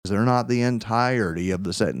They're not the entirety of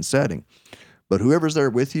the set and setting. But whoever's there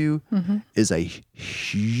with you is a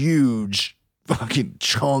huge fucking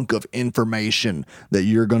chunk of information that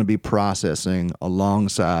you're going to be processing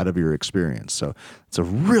alongside of your experience. So it's a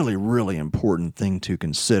really, really important thing to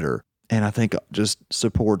consider. And I think just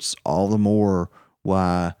supports all the more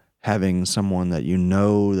why having someone that you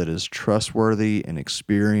know that is trustworthy and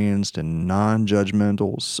experienced and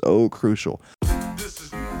non-judgmental is so crucial.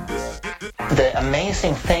 The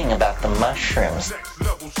amazing thing about the mushrooms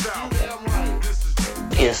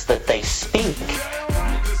is that they speak.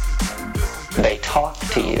 They talk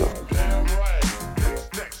to you.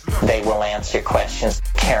 They will answer questions,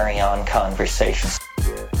 carry on conversations.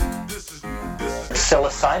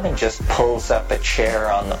 Psilocybin just pulls up a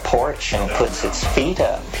chair on the porch and puts its feet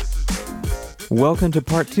up. Welcome to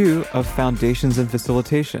part 2 of Foundations in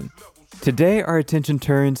Facilitation. Today, our attention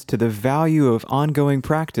turns to the value of ongoing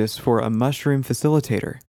practice for a mushroom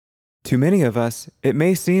facilitator. To many of us, it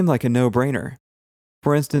may seem like a no-brainer.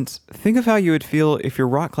 For instance, think of how you would feel if your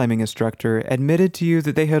rock climbing instructor admitted to you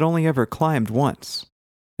that they had only ever climbed once,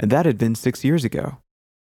 and that had been 6 years ago.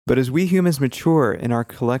 But as we humans mature in our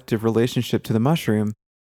collective relationship to the mushroom,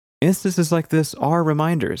 instances like this are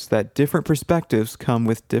reminders that different perspectives come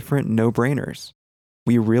with different no-brainers.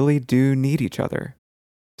 We really do need each other.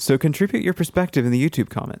 So contribute your perspective in the YouTube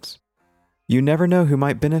comments. You never know who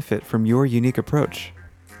might benefit from your unique approach.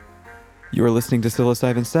 You're listening to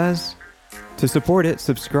Psilocybin Says. To support it,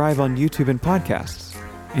 subscribe on YouTube and podcasts,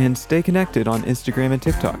 and stay connected on Instagram and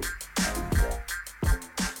TikTok.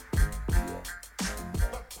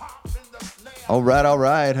 All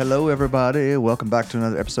right. Hello, everybody. Welcome back to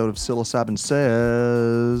another episode of Psilocybin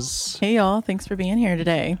Says. Hey, y'all. Thanks for being here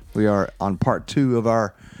today. We are on part 2 of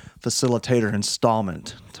our facilitator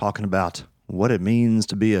installment, talking about what it means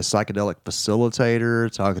to be a psychedelic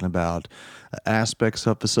facilitator, talking about aspects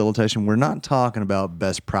of facilitation. We're not talking about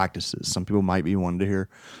best practices. Some people might be wanting to hear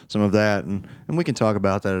some of that, and we can talk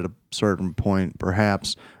about that at a certain point,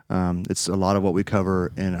 perhaps. It's a lot of what we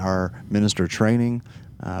cover in our minister training,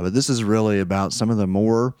 but this is really about some of the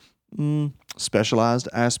more specialized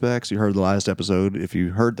aspects. You heard the last episode. If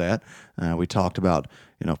you heard that, we talked about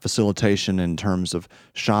facilitation in terms of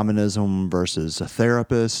shamanism versus a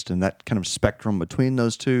therapist and that kind of spectrum between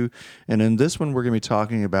those two. And in this one, we're going to be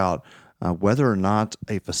talking about whether or not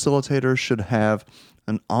a facilitator should have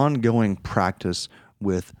an ongoing practice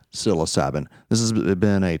with psilocybin. This has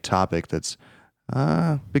been a topic that's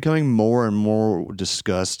becoming more and more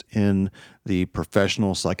discussed in the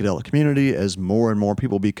professional psychedelic community as more and more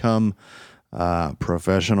people become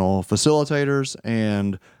professional facilitators.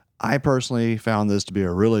 And I personally found this to be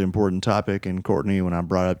a really important topic. And Courtney, when I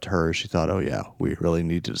brought it up to her, she thought, "Oh yeah, we really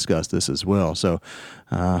need to discuss this as well." So,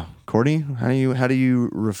 Courtney, how do you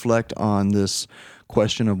reflect on this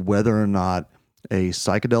question of whether or not a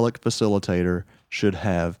psychedelic facilitator should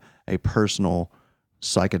have a personal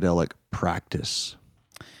psychedelic practice?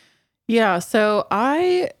 Yeah, so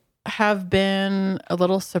I have been a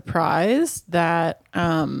little surprised that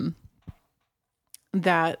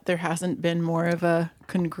that there hasn't been more of a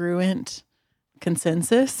congruent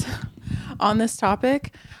consensus on this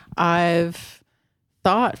topic. I've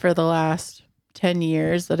thought for the last 10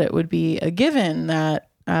 years that it would be a given that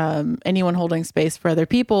anyone holding space for other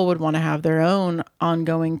people would want to have their own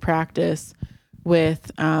ongoing practice with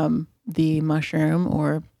the mushroom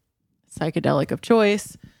or psychedelic of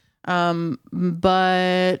choice.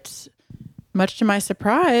 But much to my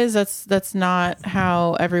surprise, that's not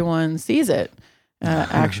how everyone sees it,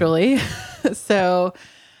 actually. So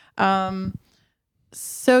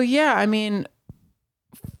yeah, I mean,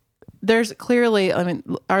 there's clearly,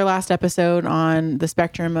 our last episode on the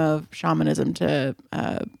spectrum of shamanism to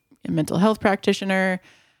a mental health practitioner,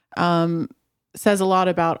 says a lot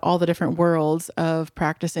about all the different worlds of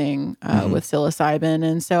practicing with psilocybin.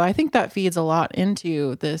 And so I think that feeds a lot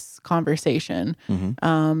into this conversation.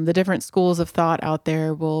 The different schools of thought out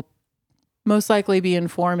there will most likely be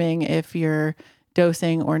informing if you're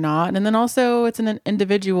dosing or not. And then also it's an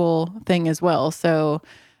individual thing as well. So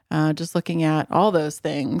just looking at all those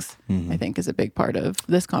things, I think is a big part of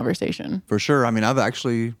this conversation. For sure. I mean, I've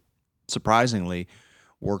actually, surprisingly,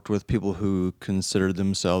 worked with people who considered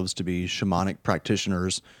themselves to be shamanic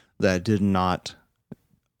practitioners that did not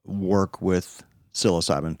work with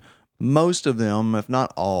psilocybin. Most of them, if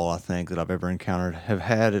not all, I think, that I've ever encountered have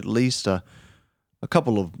had at least a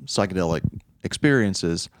couple of psychedelic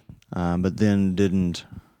experiences, but then didn't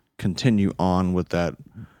continue on with that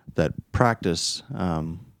practice,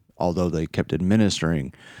 although they kept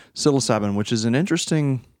administering psilocybin, which is an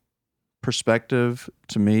interesting perspective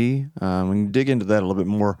to me. We can dig into that a little bit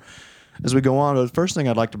more as we go on, the first thing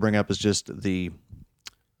I'd like to bring up is just the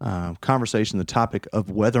conversation, the topic of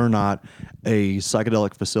whether or not a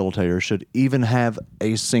psychedelic facilitator should even have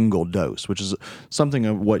a single dose, which is something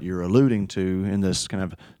of what you're alluding to in this kind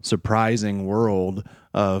of surprising world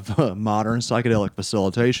of modern psychedelic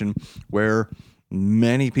facilitation, where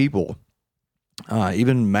many people,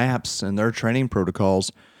 even MAPS and their training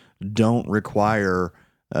protocols, don't require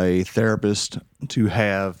a therapist to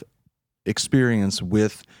have experience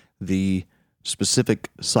with the specific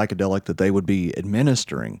psychedelic that they would be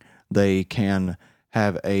administering. They can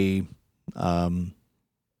have a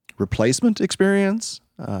replacement experience,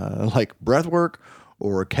 like breath work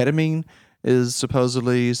or ketamine is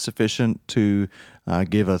supposedly sufficient to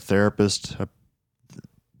give a therapist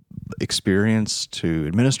experience to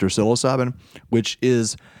administer psilocybin, which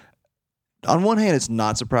is, on one hand, it's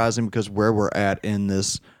not surprising because where we're at in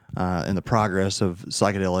this, in the progress of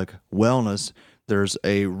psychedelic wellness, there's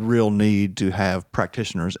a real need to have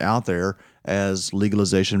practitioners out there as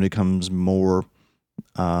legalization becomes more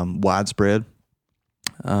widespread.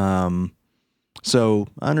 So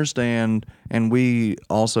I understand, and we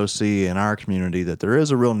also see in our community that there is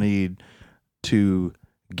a real need to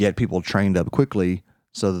get people trained up quickly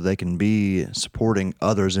so that they can be supporting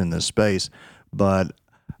others in this space. But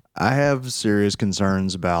I have serious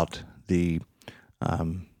concerns about the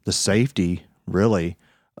safety, really,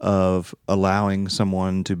 of allowing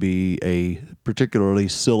someone to be a particularly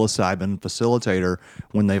psilocybin facilitator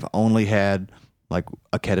when they've only had like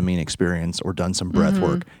a ketamine experience or done some breath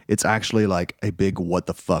work. It's actually like a big, what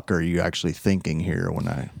the fuck are you actually thinking here when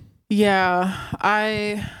I... Yeah,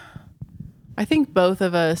 I think both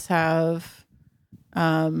of us have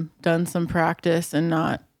done some practice and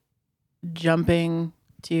not jumping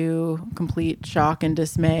to complete shock and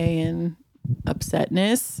dismay and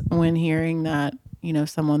upsetness when hearing that, you know,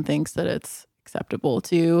 someone thinks that it's acceptable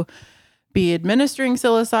to be administering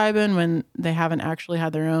psilocybin when they haven't actually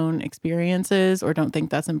had their own experiences or don't think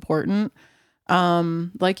that's important.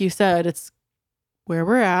 Like you said, it's where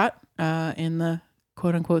we're at in the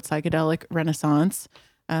quote unquote psychedelic renaissance,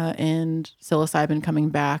 and psilocybin coming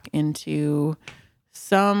back into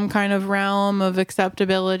some kind of realm of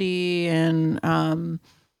acceptability and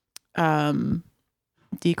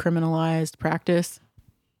decriminalized practice.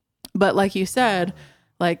 But like you said,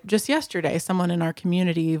 like just yesterday, someone in our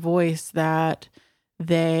community voiced that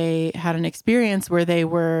they had an experience where they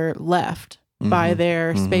were left by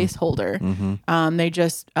their space holder. They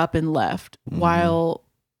just up and left while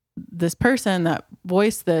this person that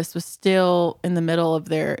voiced this was still in the middle of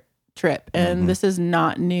their trip. And this is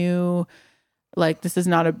not new. Like, this is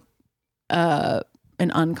not an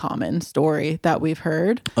uncommon story that we've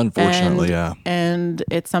heard. Unfortunately, yeah. And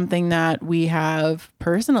it's something that we have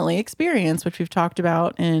personally experienced, which we've talked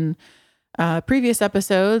about in previous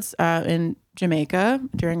episodes in Jamaica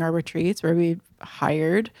during our retreats, where we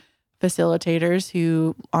hired facilitators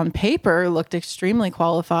who on paper looked extremely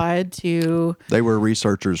qualified to... They were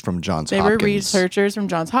researchers from Johns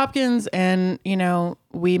Hopkins. And, you know,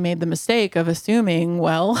 we made the mistake of assuming,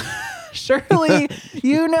 well... surely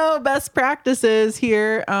you know best practices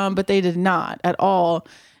here, but they did not at all.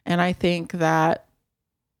 And I think that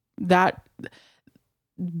the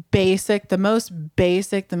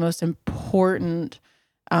most important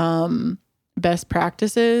best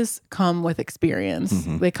practices come with experience.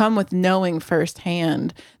 They come with knowing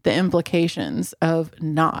firsthand the implications of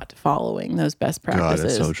not following those best practices. God,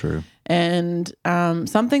 that's so true. And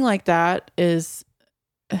something like that is...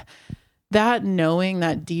 that knowing,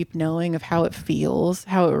 that deep knowing of how it feels,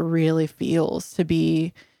 how it really feels to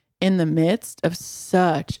be in the midst of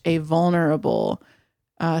such a vulnerable,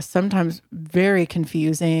 sometimes very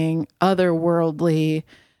confusing, otherworldly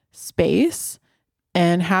space,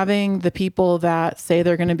 and having the people that say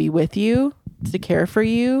they're going to be with you to care for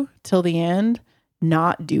you till the end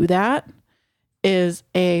not do that is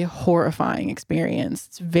a horrifying experience.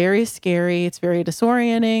 It's very scary. It's very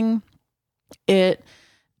disorienting. It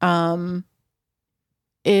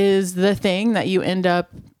is the thing that you end up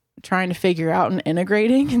trying to figure out and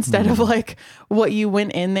integrating instead of like what you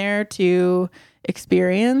went in there to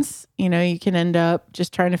experience. You know, you can end up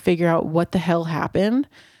just trying to figure out what the hell happened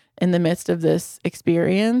in the midst of this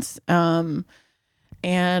experience. And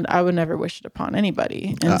I would never wish it upon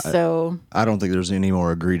anybody. And so I don't think there's any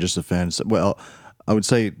more egregious offense. Well, I would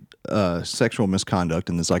say sexual misconduct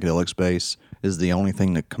in the psychedelic space is the only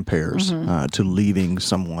thing that compares to leaving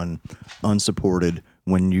someone unsupported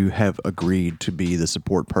when you have agreed to be the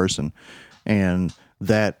support person. And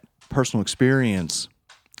that personal experience,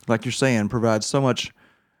 like you're saying, provides so much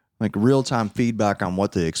like real-time feedback on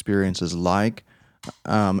what the experience is like.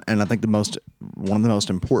 And I think one of the most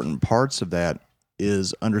important parts of that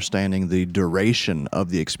is understanding the duration of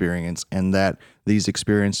the experience, and that these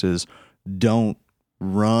experiences don't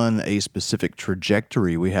run a specific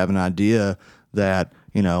trajectory. We have an idea that,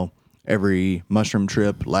 every mushroom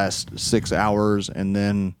trip lasts 6 hours and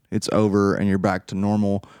then it's over and you're back to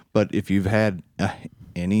normal. But if you've had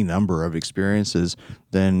any number of experiences,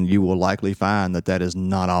 then you will likely find that is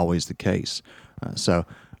not always the case. So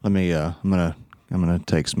let me, I'm gonna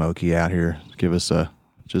take Smokey out here. Give us a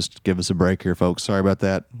break here, folks. Sorry about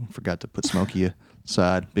that. Forgot to put Smokey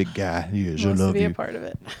aside. Big guy. He is. I Wants to love be you. a part of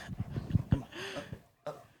it.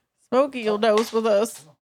 Smokey, you'll dose with us.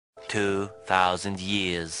 2,000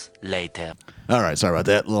 years later. All right, sorry about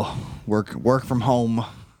that. Little work from home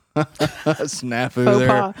snafu Faux there.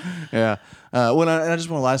 pas. Yeah. I just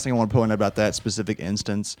want the last thing I want to point out about that specific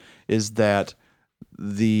instance is that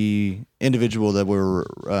the individual that we're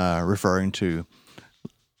referring to,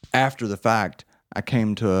 after the fact, I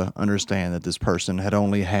came to understand that this person had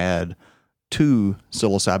only had 2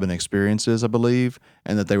 psilocybin experiences, I believe,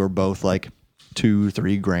 and that they were both like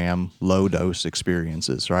 2-3 gram low dose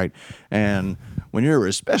experiences, right? And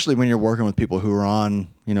especially when you're working with people who are on,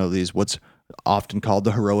 these what's often called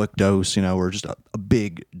the heroic dose, or just a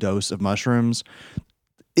big dose of mushrooms,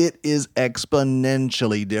 it is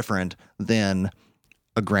exponentially different than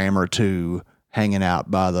a gram or 2 hanging out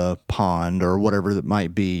by the pond or whatever that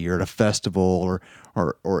might be, or at a festival,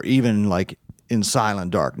 or even like in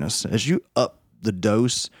silent darkness. As you up the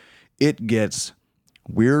dose, it gets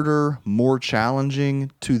weirder, more challenging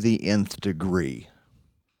to the nth degree,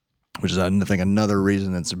 which is, I think, another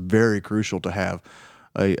reason it's very crucial to have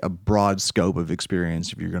a broad scope of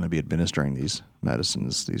experience if you're going to be administering these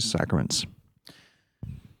medicines, these sacraments.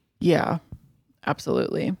 Yeah,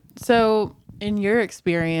 absolutely. So in your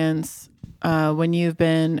experience, when you've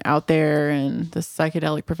been out there in the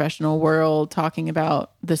psychedelic professional world talking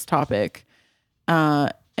about this topic,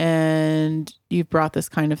 and you've brought this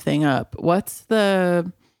kind of thing up, what's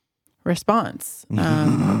the response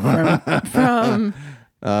from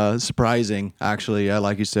surprising, actually. Yeah,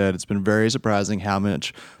 like you said, it's been very surprising how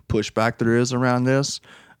much pushback there is around this.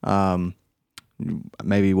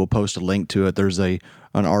 Maybe we'll post a link to it. There's an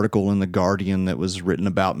article in The Guardian that was written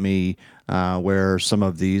about me where some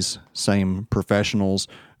of these same professionals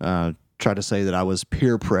try to say that I was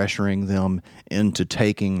peer pressuring them into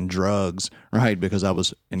taking drugs, right? Because I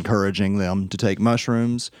was encouraging them to take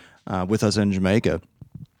mushrooms with us in Jamaica.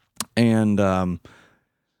 And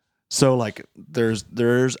so like there's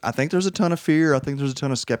I think there's a ton of fear. I think there's a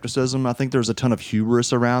ton of skepticism. I think there's a ton of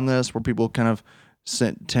hubris around this, where people kind of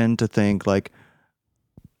tend to think like,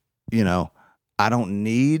 I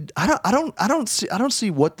don't see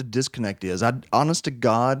what the disconnect is. Honest to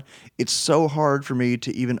God, it's so hard for me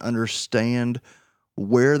to even understand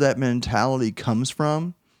where that mentality comes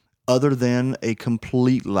from, other than a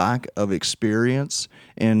complete lack of experience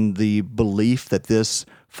and the belief that this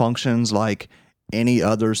functions like any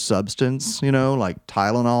other substance, like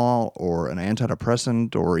Tylenol or an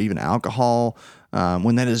antidepressant or even alcohol,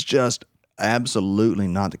 when that is just absolutely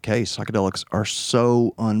not the case. Psychedelics are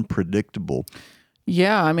so unpredictable.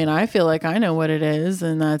 Yeah, I mean, I feel like I know what it is,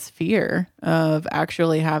 and that's fear of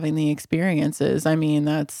actually having the experiences. I mean,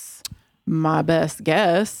 that's my best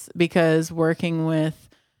guess, because working with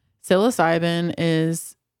psilocybin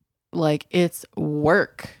is like, it's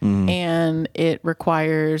work, and it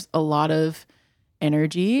requires a lot of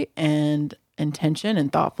energy and intention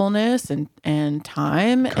and thoughtfulness and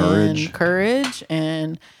time and courage.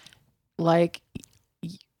 And like,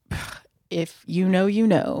 if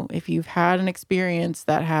if you've had an experience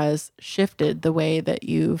that has shifted the way that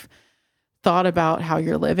you've thought about how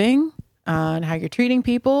you're living and how you're treating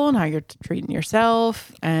people and how you're treating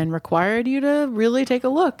yourself, and required you to really take a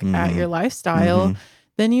look at your lifestyle,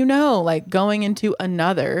 then like going into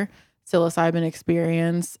another psilocybin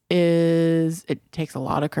experience it takes a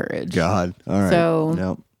lot of courage. God. All right. So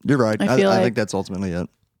no, you're right. I think that's ultimately it.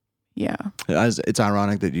 Yeah. It's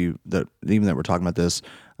ironic that that we're talking about this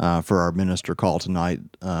for our minister call tonight.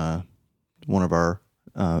 One of our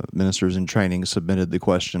ministers in training submitted the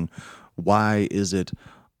question, why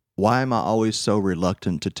am I always so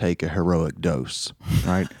reluctant to take a heroic dose?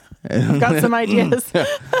 Right. I've got some ideas.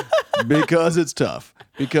 Because it's tough,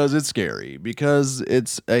 because it's scary, because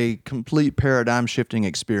it's a complete paradigm shifting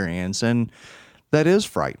experience, and that is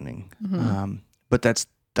frightening. But that's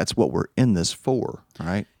what we're in this for,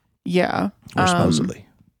 right? Yeah. Or supposedly.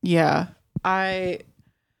 Yeah. I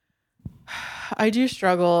do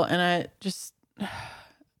struggle, and I just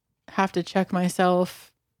have to check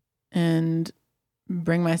myself and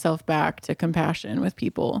bring myself back to compassion with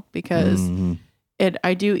people, because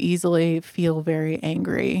I do easily feel very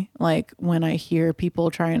angry, like when I hear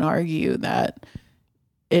people try and argue that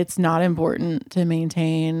it's not important to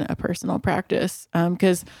maintain a personal practice. And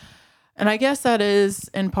I guess that is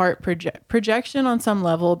in part projection on some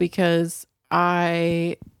level, because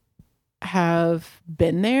I have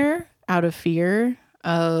been there out of fear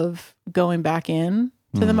of going back in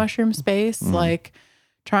to the mushroom space, like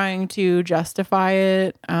trying to justify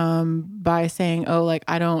it by saying, oh, like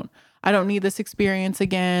I don't need this experience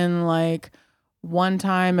again. Like one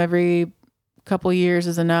time every couple years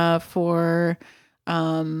is enough for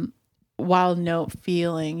wild note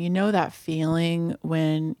feeling. You know that feeling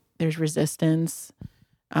when there's resistance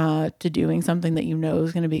to doing something that you know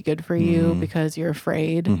is going to be good for you because you're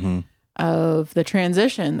afraid of the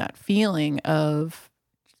transition, that feeling of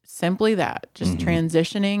simply that, just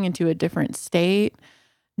transitioning into a different state,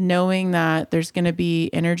 knowing that there's going to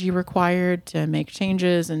be energy required to make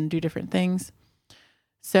changes and do different things.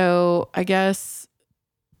 So I guess,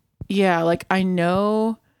 yeah, like I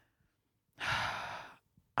know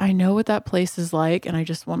what that place is like, and I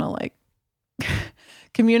just want to like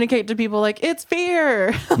communicate to people like it's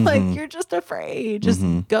fear. Like you're just afraid. Just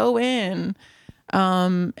go in.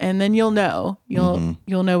 And then you'll know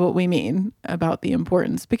what we mean about the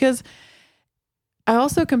importance, because I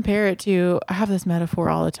also compare it to, I have this metaphor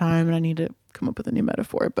all the time and I need to come up with a new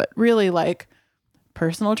metaphor, but really like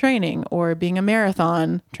personal training or being a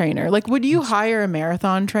marathon trainer. Like, would you hire a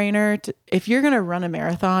marathon trainer if you're going to run a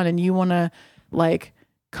marathon and you want to like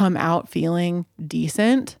come out feeling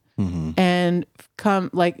decent and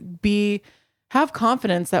have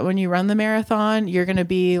confidence that when you run the marathon, you're going to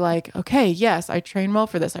be like, okay, yes, I trained well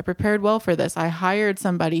for this. I prepared well for this. I hired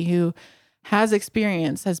somebody who has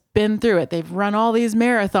experience, has been through it. They've run all these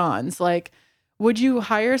marathons. Like, would you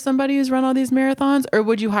hire somebody who's run all these marathons, or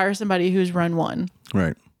would you hire somebody who's run one?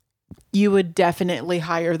 Right. You would definitely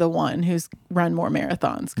hire the one who's run more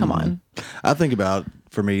marathons. Come on. I think about,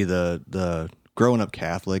 for me, the growing up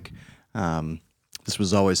Catholic, this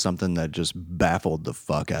was always something that just baffled the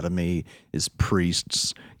fuck out of me, is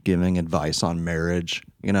priests giving advice on marriage,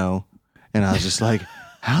 you know? And I was just like,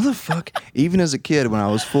 how the fuck? Even as a kid, when I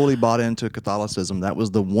was fully bought into Catholicism, that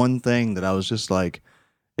was the one thing that I was just like,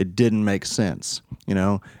 it didn't make sense, you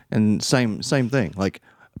know? And same thing. Like,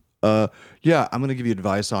 yeah, I'm going to give you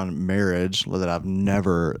advice on marriage that I've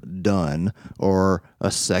never done, or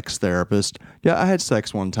a sex therapist. Yeah, I had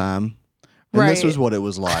sex one time, and this was what it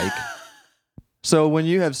was like. So when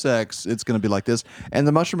you have sex, it's going to be like this. And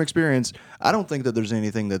the mushroom experience, I don't think that there's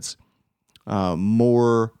anything that's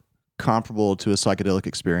more comparable to a psychedelic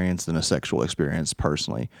experience than a sexual experience,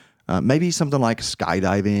 personally. Maybe something like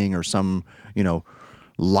skydiving or some, you know,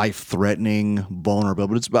 life-threatening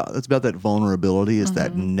vulnerability. But it's about that vulnerability. It's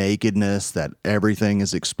that nakedness, that everything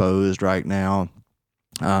is exposed right now.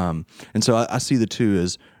 And so I see the two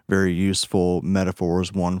as very useful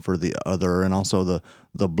metaphors, one for the other, and also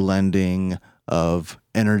the blending of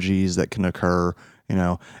energies that can occur, you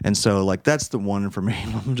know. And so like that's the one for me.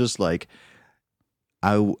 I'm just like,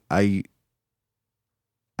 I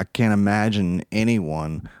can't imagine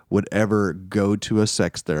anyone would ever go to a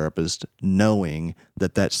sex therapist knowing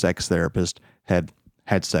that sex therapist had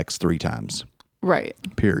sex 3 times. Right.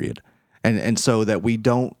 Period. And so that we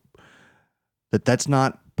don't, that's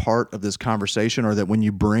not part of this conversation, or that when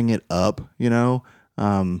you bring it up, you know,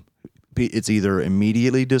 it's either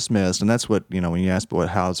immediately dismissed, and that's what, you know, when you ask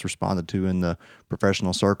how it's responded to in the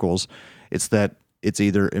professional circles, it's that it's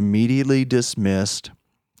either immediately dismissed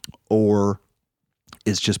or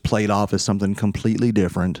it's just played off as something completely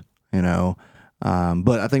different, you know.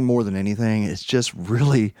 But I think more than anything, it's just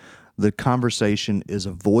really the conversation is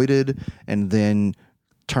avoided, and then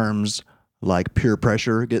terms like peer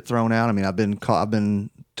pressure get thrown out. I mean, I've been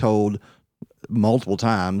told multiple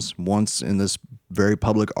times, once in this very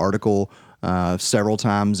public article, several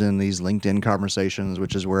times in these LinkedIn conversations,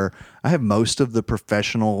 which is where I have most of the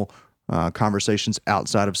professional conversations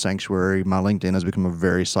outside of Sanctuary. My LinkedIn has become a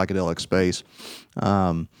very psychedelic space.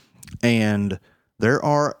 And there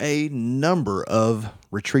are a number of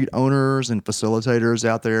retreat owners and facilitators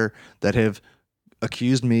out there that have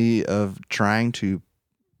accused me of trying to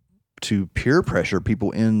peer pressure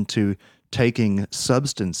people into taking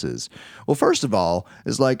substances. Well, first of all,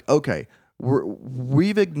 it's like, okay,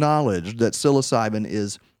 we've acknowledged that psilocybin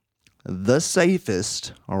is the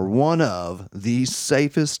safest, or one of the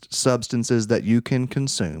safest substances that you can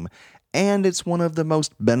consume, and it's one of the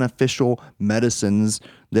most beneficial medicines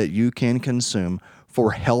that you can consume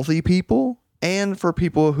for healthy people and for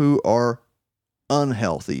people who are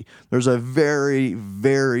unhealthy. There's a very,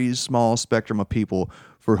 very small spectrum of people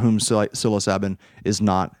for whom psilocybin is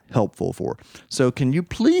not helpful for. So can you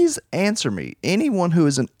please answer me, anyone who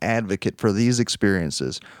is an advocate for these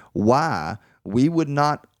experiences, why we would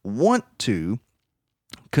not want to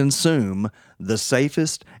consume the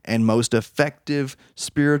safest and most effective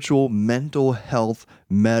spiritual mental health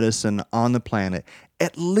medicine on the planet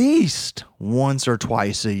at least once or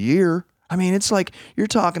twice a year? I mean, it's like you're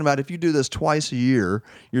talking about, if you do this twice a year,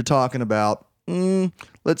 you're talking about,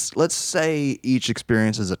 let's say each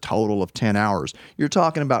experience is a total of 10 hours. You're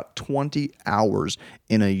talking about 20 hours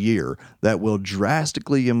in a year that will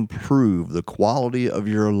drastically improve the quality of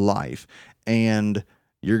your life. And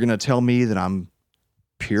you're going to tell me that I'm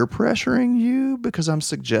peer pressuring you because I'm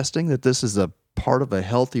suggesting that this is a part of a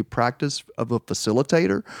healthy practice of a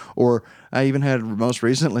facilitator? Or I even had most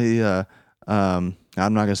recently, I'm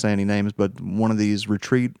not going to say any names, but one of these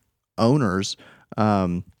retreat owners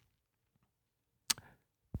said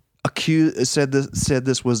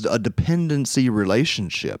this was a dependency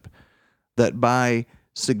relationship, that by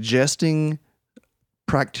suggesting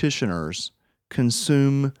practitioners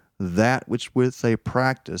consume that which they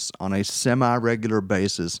practice on a semi-regular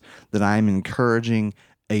basis, that I'm encouraging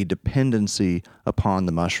a dependency upon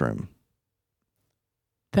the mushroom.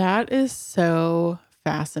 That is so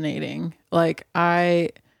fascinating. Like,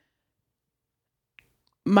 my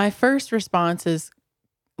first response is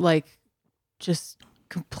like just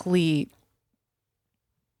complete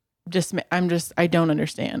I don't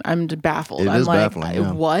understand. I'm baffled. I'm is like, baffling,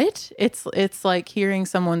 yeah. What? It's like hearing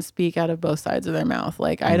someone speak out of both sides of their mouth.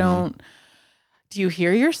 Like, do you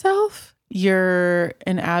hear yourself? You're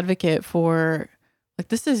an advocate for, like,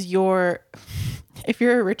 this is if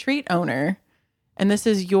you're a retreat owner and this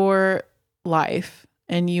is your life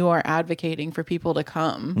and you are advocating for people to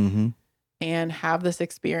come and have this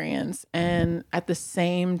experience, and at the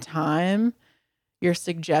same time, you're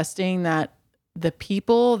suggesting that the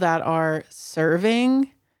people that are serving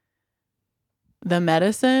the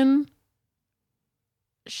medicine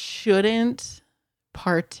shouldn't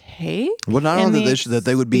partake. Well, not only that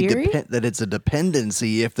they would be experience? that it's a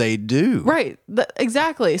dependency if they do. Right.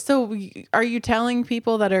 Exactly. So are you telling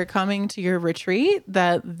people that are coming to your retreat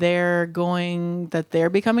that they're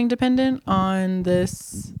becoming dependent on the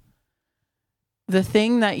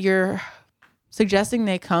thing that you're suggesting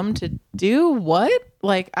they come to do? What?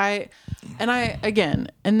 Like, and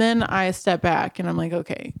then I step back and I'm like,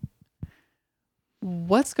 okay,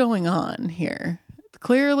 what's going on here?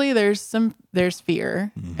 Clearly there's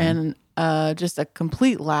fear and just a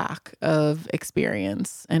complete lack of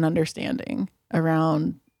experience and understanding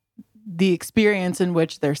around the experience in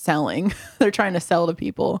which they're selling. They're trying to sell to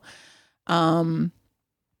people. And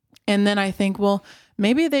then I think, well,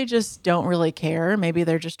 maybe they just don't really care. Maybe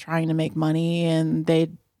they're just trying to make money and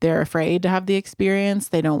they're afraid to have the experience.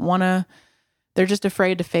 They don't want to, they're just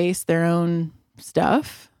afraid to face their own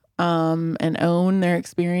stuff, and own their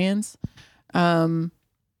experience. And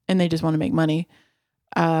they just want to make money.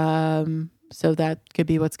 So that could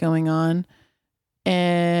be what's going on.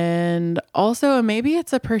 And also maybe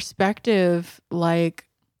it's a perspective, like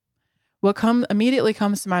what immediately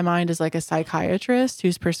comes to my mind is like a psychiatrist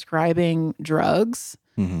who's prescribing drugs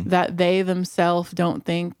that they themselves don't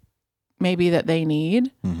think maybe that they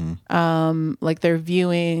need. Like they're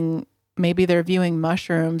viewing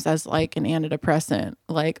mushrooms as like an antidepressant.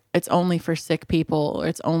 Like it's only for sick people, or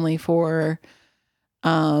it's only for,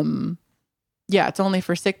 it's only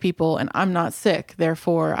for sick people and I'm not sick,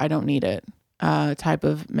 therefore I don't need it, type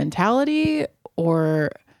of mentality.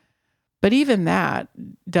 But even that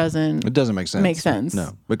doesn't make sense.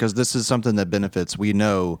 No, because this is something that benefits. We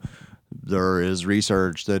know there is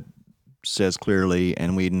research that says clearly,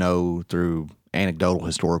 and we know through anecdotal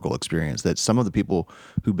historical experience, that some of the people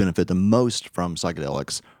who benefit the most from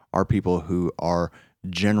psychedelics are people who are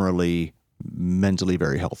generally mentally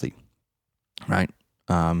very healthy, right?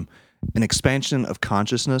 An expansion of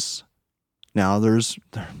consciousness. Now there's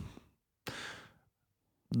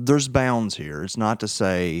bounds here. It's not to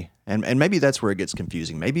say, and maybe that's where it gets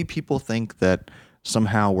confusing. Maybe people think that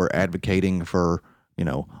somehow we're advocating for,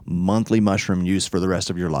 monthly mushroom use for the rest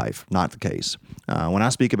of your life. Not the case. When I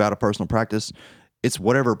speak about a personal practice, it's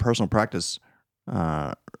whatever personal practice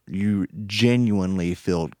you genuinely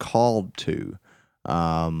feel called to,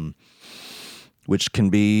 which can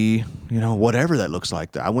be, whatever that looks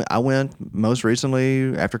like. I went most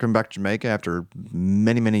recently after coming back to Jamaica after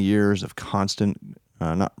many, many years of constant,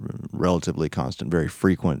 not relatively constant, very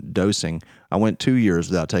frequent dosing. I went 2 years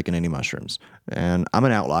without taking any mushrooms, and I'm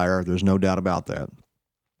an outlier. There's no doubt about that.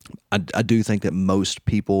 I do think that most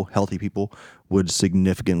people, healthy people, would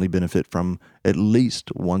significantly benefit from at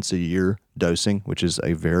least once a year dosing, which is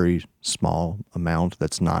a very small amount.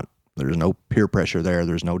 There's no peer pressure there.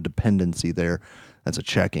 There's no dependency there. That's a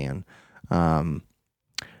check-in.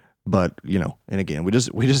 But, and again, we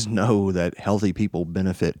just know that healthy people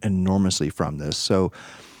benefit enormously from this. So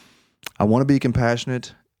I want to be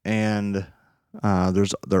compassionate, and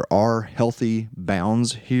there are healthy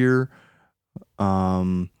bounds here.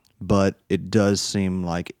 But it does seem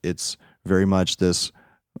like it's very much this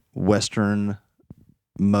Western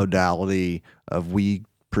modality of we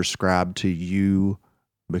prescribe to you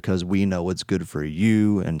because we know it's good for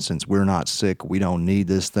you, and since we're not sick, we don't need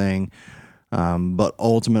this thing. But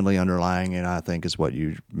ultimately underlying it, I think, is what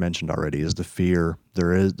you mentioned already, is the fear.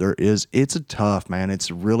 It's tough, man.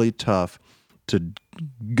 It's really tough to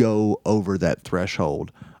go over that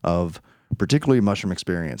threshold of particularly mushroom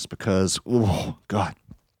experience because, oh, God,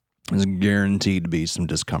 there's guaranteed to be some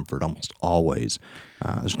discomfort almost always.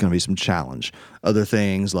 There's going to be some challenge. Other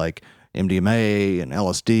things like MDMA and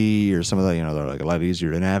LSD or some of the, they're like a lot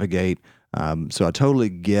easier to navigate. So I totally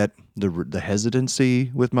get the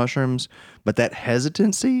hesitancy with mushrooms, but that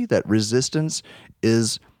hesitancy, that resistance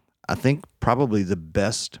is, I think, probably the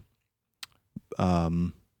best, how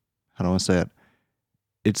do I want to say it?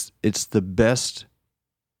 It's the best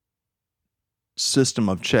system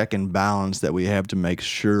of check and balance that we have to make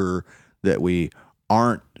sure that we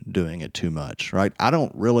aren't doing it too much, right? I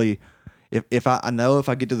don't really, if I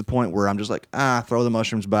get to the point where I'm just like, throw the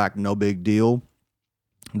mushrooms back, no big deal,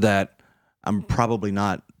 that I'm probably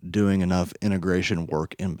not doing enough integration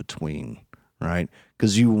work in between, right?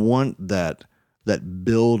 Because you want that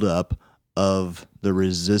buildup of the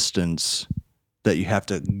resistance that you have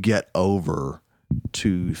to get over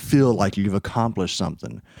to feel like you've accomplished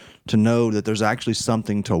something, to know that there's actually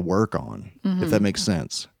something to work on, if that makes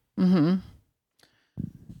sense. Mm-hmm.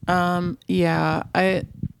 Yeah, I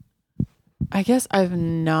guess I've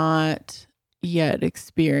not yet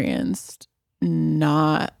experienced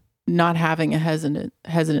not having a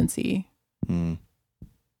hesitancy to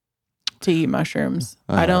eat mushrooms.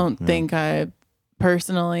 I don't think I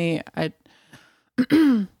personally,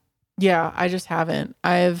 yeah, I just haven't.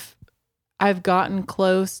 I've gotten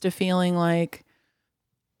close to feeling like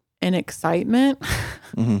an excitement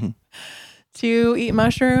to eat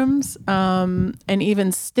mushrooms. And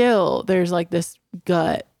even still, there's like this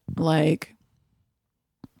gut, like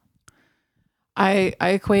I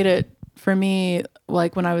equate it for me,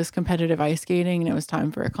 like when I was competitive ice skating and it was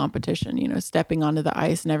time for a competition, stepping onto the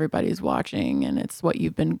ice and everybody's watching and it's what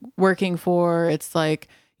you've been working for. It's like,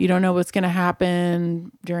 you don't know what's going to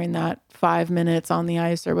happen during that 5 minutes on the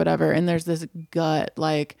ice or whatever. And there's this gut,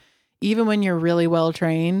 like, even when you're really well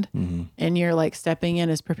trained and you're like stepping in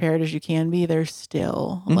as prepared as you can be, there's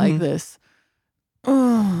still like this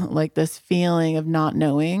feeling of not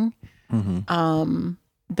knowing,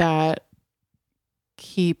 that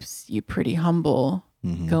keeps you pretty humble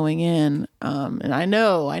going in. And I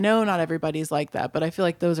know not everybody's like that, but I feel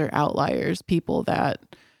like those are outliers, people that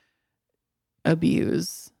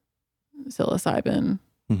abuse psilocybin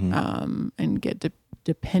and get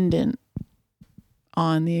dependent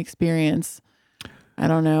on the experience. I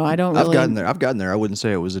don't know. I've gotten there. I wouldn't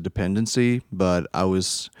say it was a dependency, but it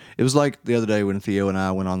was like the other day when Theo and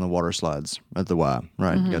I went on the water slides at the Y,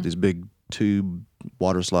 right? You got these big tube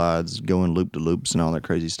water slides going loop to loops and all that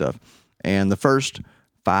crazy stuff. And the first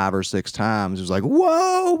 5 or 6 times it was like,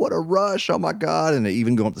 whoa, what a rush. Oh my God. And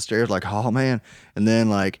even going up the stairs, like, oh man. And then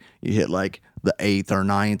like you hit like the 8th or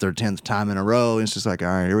 9th or 10th time in a row. And it's just like, all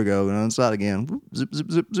right, here we go. And on the side again. Zip,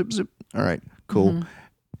 zip, zip, zip, zip. All right, cool.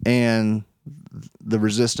 And the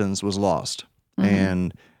resistance was lost.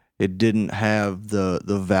 And it didn't have the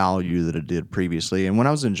value that it did previously. And when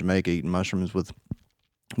I was in Jamaica eating mushrooms with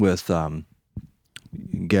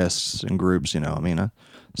guests and groups,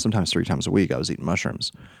 sometimes 3 times a week I was eating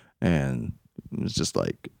mushrooms, and it's just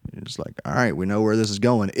like, all right, we know where this is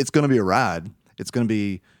going. It's going to be a ride. It's going to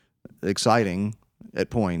be exciting at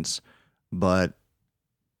points, but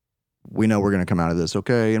we know we're going to come out of this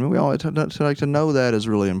okay. And we all like to know that is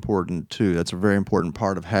really important too. That's a very important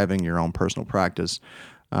part of having your own personal practice.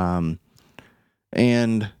 And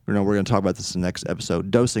we're going to talk about this in the next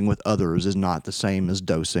episode. Dosing with others is not the same as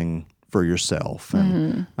dosing for yourself.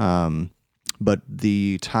 And, but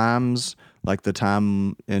the times, like the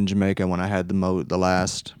time in Jamaica when I had my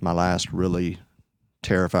last really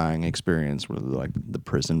terrifying experience with like the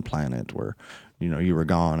prison planet where, you were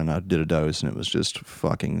gone and I did a dose and it was just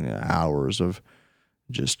fucking hours of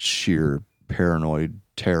just sheer paranoid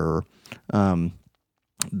terror.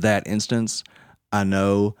 That instance, I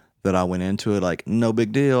know that I went into it like, no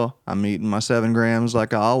big deal. I'm eating my 7 grams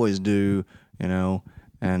like I always do,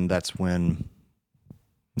 and that's when,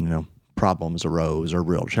 problems arose or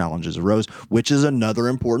real challenges arose, which is another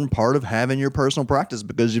important part of having your personal practice,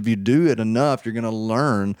 because if you do it enough, you're going to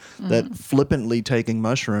learn that flippantly taking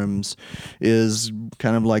mushrooms is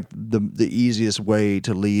kind of like the easiest way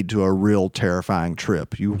to lead to a real terrifying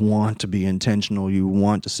trip. You want to be intentional. You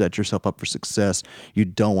want to set yourself up for success. You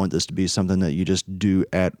don't want this to be something that you just do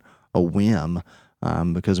at a whim,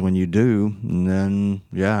 because when you do, then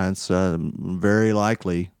it's very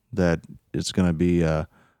likely that it's going to be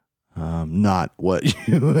not what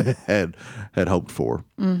you had hoped for.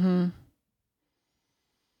 Mm-hmm.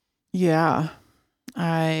 Yeah.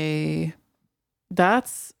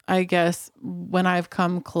 That's, I guess, when I've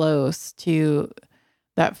come close to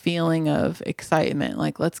that feeling of excitement,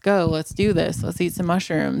 like, let's go, let's do this, let's eat some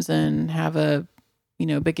mushrooms and have a,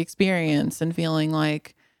 big experience, and feeling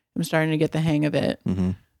like I'm starting to get the hang of it.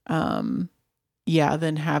 Mm-hmm.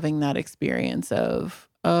 Then having that experience of,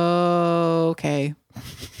 okay,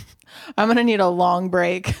 I'm going to need a long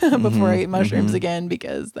break before I eat mushrooms again,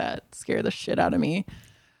 because that scared the shit out of me.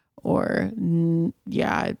 Or,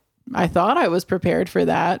 I thought I was prepared for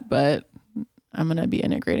that, but I'm going to be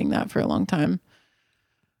integrating that for a long time.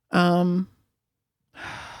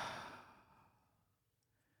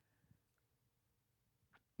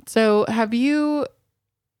 So have you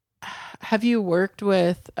worked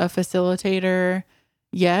with a facilitator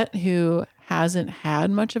yet who hasn't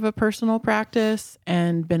had much of a personal practice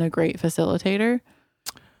and been a great facilitator?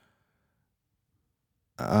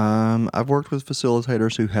 I've worked with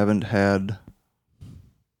facilitators who haven't had,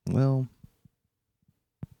 I'm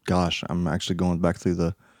actually going back through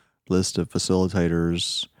the list of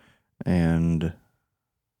facilitators, and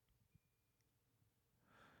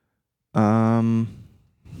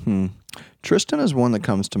Tristan is one that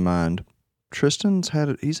comes to mind. Tristan's had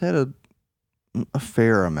a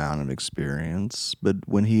fair amount of experience, but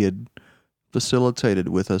when he had facilitated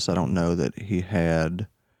with us, I don't know that he had,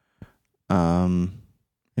 and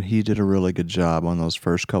he did a really good job on those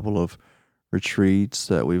first couple of retreats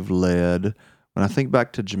that we've led. When I think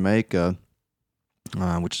back to Jamaica,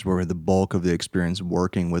 which is where we had the bulk of the experience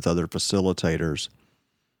working with other facilitators,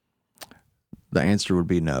 the answer would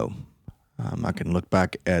be no. I can look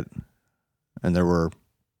back at, and there were,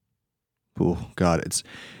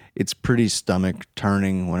 it's pretty stomach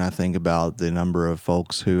turning when I think about the number of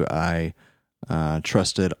folks who I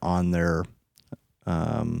trusted on their,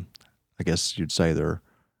 I guess you'd say their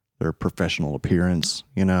professional appearance.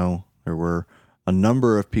 There were a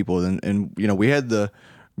number of people, and we had the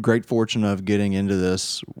great fortune of getting into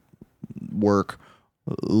this work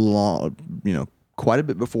quite a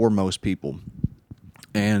bit before most people.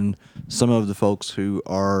 And some of the folks who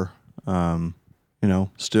are,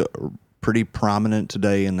 still pretty prominent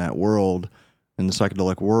today in that world, in the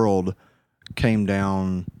psychedelic world, came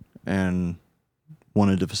down and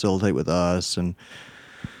wanted to facilitate with us, and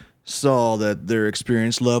saw that their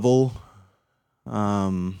experience level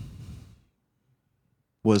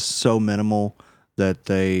was so minimal that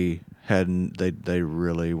they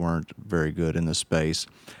really weren't very good in the space.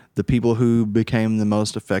 The people who became the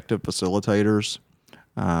most effective facilitators,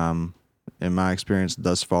 in my experience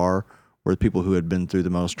thus far, were the people who had been through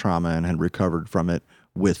the most trauma and had recovered from it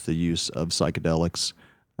with the use of psychedelics.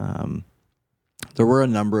 There were a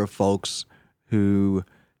number of folks who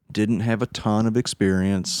didn't have a ton of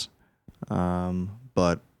experience,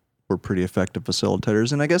 but were pretty effective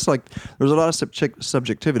facilitators. And I guess there's a lot of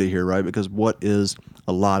subjectivity here, right? Because what is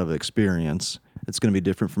a lot of experience? It's going to be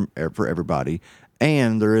different for everybody.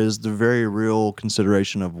 And there is the very real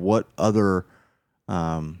consideration of what other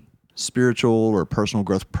spiritual or personal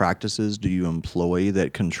growth practices do you employ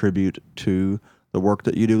that contribute to the work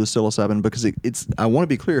that you do with psilocybin? Because I want to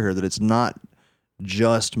be clear here that it's not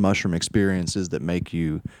just mushroom experiences that make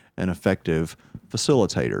you an effective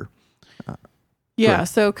facilitator. Yeah.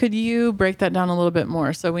 So could you break that down a little bit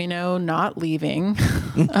more? So we know not leaving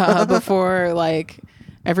before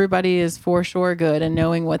everybody is for sure good, and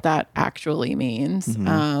knowing what that actually means.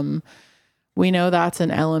 Mm-hmm. We know that's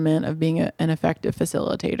an element of being an effective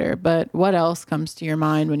facilitator, but what else comes to your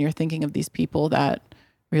mind when you're thinking of these people that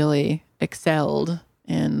really excelled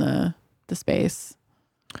in the space?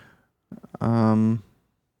 I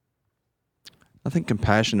think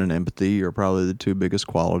compassion and empathy are probably the two biggest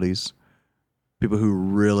qualities. People who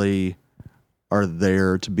really are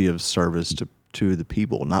there to be of service to the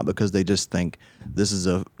people, not because they just think this is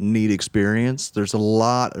a neat experience. There's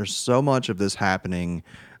so much of this happening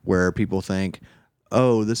where people think,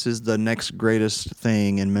 oh, this is the next greatest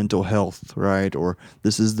thing in mental health, right? Or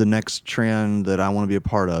this is the next trend that I want to be a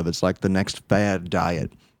part of. It's like the next fad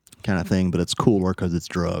diet kind of thing, but it's cooler because it's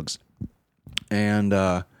drugs. And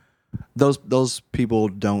those people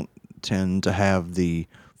don't tend to have the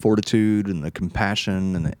fortitude and the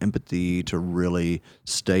compassion and the empathy to really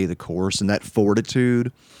stay the course. And that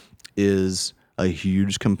fortitude is a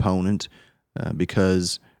huge component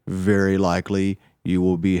because very likely you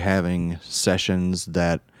will be having sessions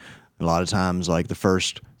that a lot of times, like the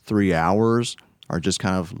first 3 hours are just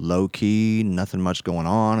kind of low key, nothing much going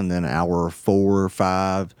on. And then hour 4 or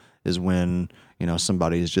 5 is when,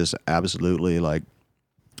 somebody is just absolutely like,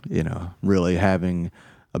 really having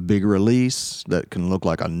a big release that can look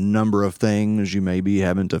like a number of things. You may be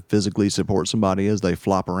having to physically support somebody as they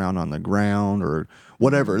flop around on the ground or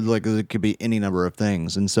whatever. Like it could be any number of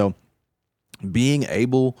things. And so being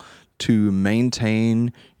able to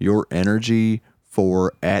maintain your energy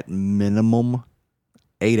for at minimum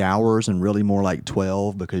 8 hours and really more like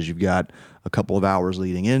 12 because you've got a couple of hours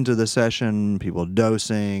leading into the session, people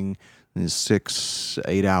dosing,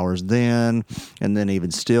 6-8 hours then, and then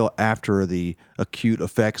even still after the acute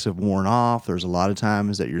effects have worn off, there's a lot of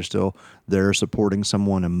times that you're still there supporting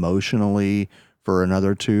someone emotionally for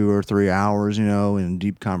another 2 or 3 hours, in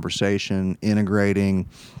deep conversation, integrating.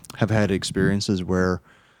 Have had experiences where,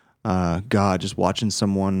 just watching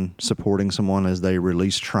someone, supporting someone as they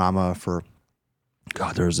release trauma for,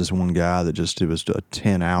 there was this one guy that it was a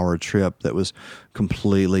 10-hour trip that was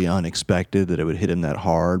completely unexpected that it would hit him that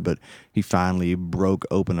hard, but he finally broke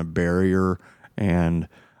open a barrier and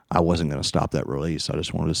I wasn't going to stop that release. I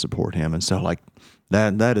just wanted to support him. And so like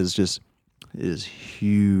that is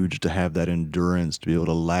huge to have that endurance to be able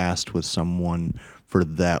to last with someone for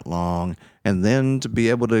that long and then to be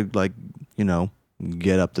able to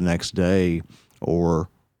get up the next day or,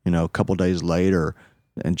 a couple days later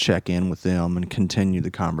and check in with them and continue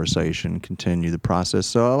the conversation, continue the process.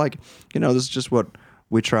 So this is just what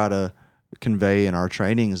we try to convey in our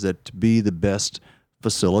training is that to be the best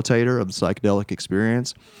facilitator of the psychedelic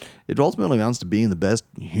experience, it ultimately amounts to being the best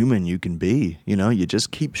human you can be. You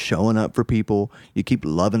just keep showing up for people, you keep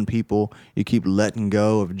loving people, you keep letting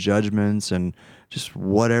go of judgments and just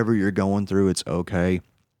whatever you're going through, it's okay.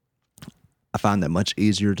 I find that much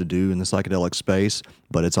easier to do in the psychedelic space,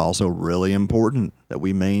 but it's also really important that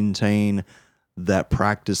we maintain that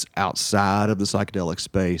practice outside of the psychedelic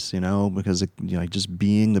space, because just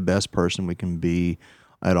being the best person we can be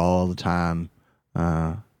at all the time.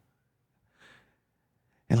 And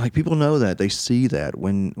people know that, they see that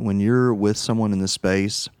when you're with someone in the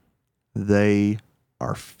space, they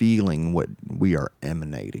are feeling what we are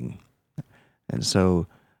emanating. And so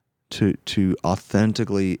to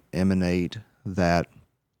authentically emanate that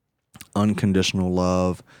unconditional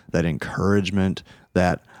love, that encouragement,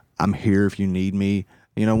 that I'm here if you need me.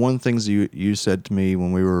 One of the things you said to me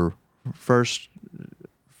when we were first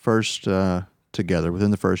together,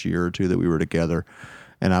 within the first year or two that we were together,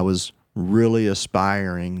 and I was really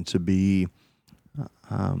aspiring to be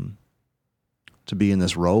in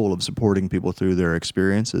this role of supporting people through their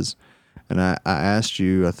experiences. And I asked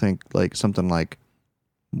you, I think something like,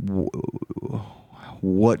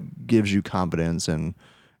 what gives you confidence in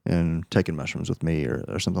taking mushrooms with me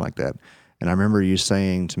or something like that. And I remember you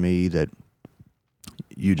saying to me that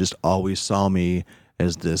you just always saw me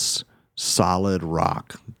as this solid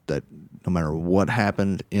rock that no matter what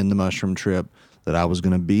happened in the mushroom trip, that I was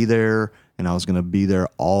going to be there and I was going to be there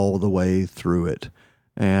all the way through it.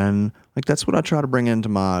 And that's what I try to bring into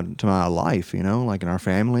my life, in our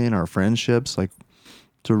family and our friendships,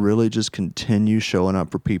 to really just continue showing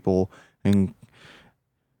up for people. And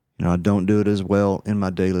I don't do it as well in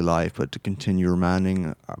my daily life, but to continue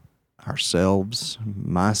reminding ourselves,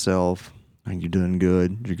 myself, you're doing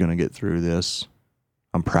good. You're going to get through this.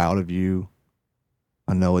 I'm proud of you.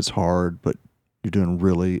 I know it's hard, but you're doing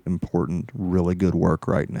really important, really good work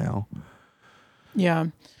right now. Yeah.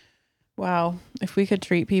 Wow. If we could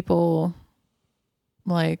treat people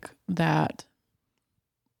like that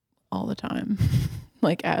all the time,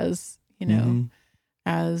 as,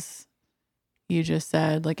 as you just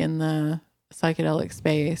said, in the psychedelic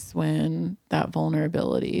space when that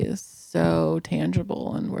vulnerability is so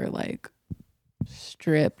tangible and we're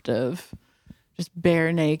stripped of just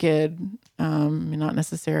bare naked, not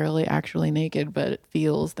necessarily actually naked, but it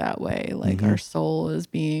feels that way. Our soul is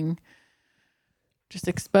being just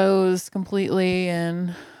exposed completely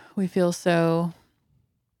and we feel so,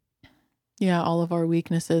 all of our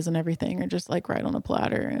weaknesses and everything are just right on a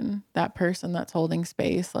platter. And that person that's holding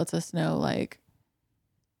space lets us know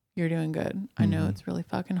you're doing good. I know it's really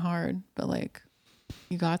fucking hard, but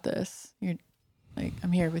you got this. Like,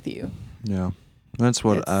 I'm here with you. Yeah. That's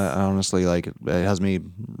what I honestly like. It has me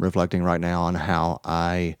reflecting right now on how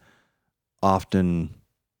I often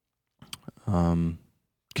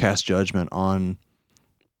cast judgment on,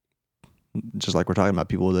 just like we're talking about,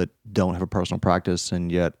 people that don't have a personal practice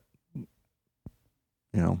and yet,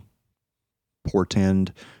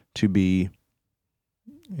 portend to be,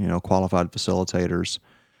 qualified facilitators.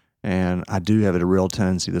 And I do have a real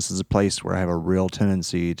tendency. This is a place where I have a real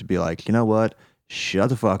tendency to be like, you know what? Shut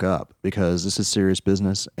the fuck up, because this is serious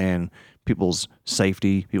business, and people's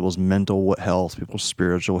safety, people's mental health, people's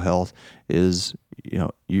spiritual health is,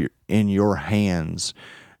 you're in your hands.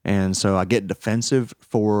 And so I get defensive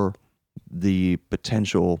for the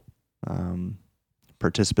potential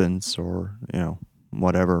participants or,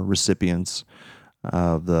 whatever recipients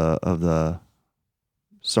of the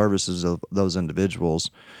services of those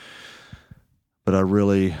individuals. But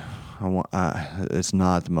it's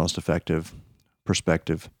not the most effective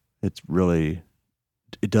perspective. It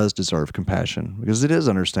does deserve compassion, because it is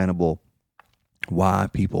understandable why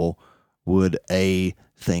people would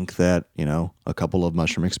think that, a couple of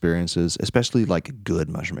mushroom experiences, especially like good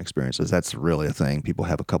mushroom experiences, that's really a thing. People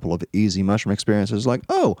have a couple of easy mushroom experiences like,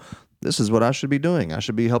 oh, this is what I should be doing. I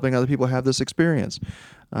should be helping other people have this experience.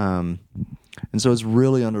 And so it's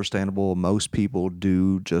really understandable. Most people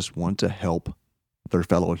do just want to help their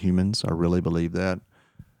fellow humans. I really believe that.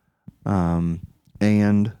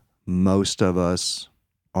 And most of us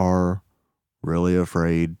are really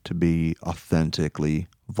afraid to be authentically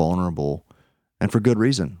vulnerable, and for good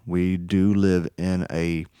reason. We do live in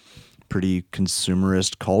a pretty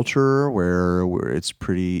consumerist culture where it's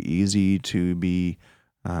pretty easy to be,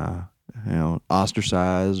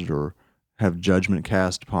 ostracized or have judgment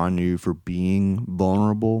cast upon you for being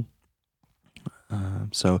vulnerable.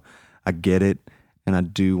 So I get it. And I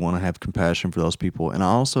do want to have compassion for those people. And I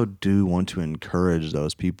also do want to encourage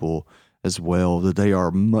those people as well, that they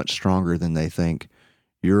are much stronger than they think.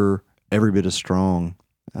 You're every bit as strong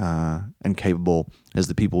and capable as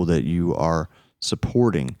the people that you are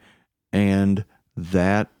supporting. And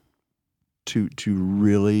that to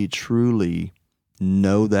really, truly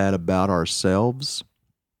know that about ourselves,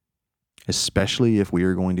 especially if we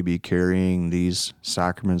are going to be carrying these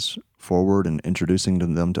sacraments forward and introducing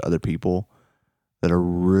them to other people, that a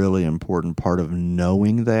really important part of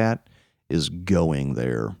knowing that is going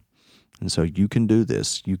there. And so you can do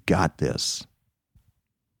this. You got this.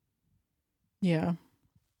 Yeah.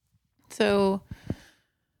 So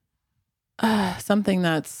something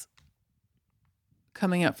that's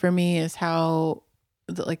coming up for me is how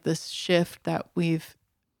this shift that we've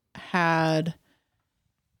had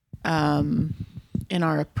in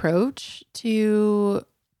our approach to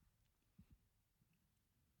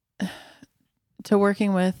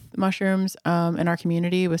working with mushrooms in our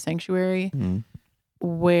community with Sanctuary,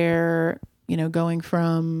 where, going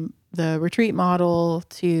from the retreat model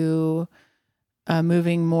to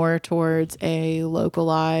moving more towards a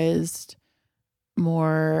localized,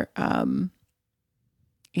 more, the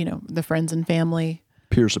friends and family.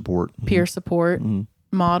 Peer support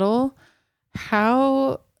model.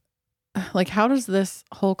 How does this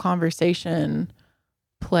whole conversation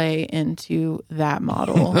play into that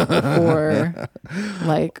model for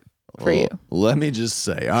you? Let me just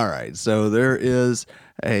say, all right, so there is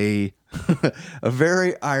a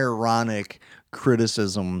very ironic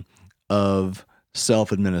criticism of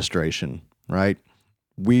self-administration, right?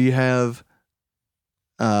 We have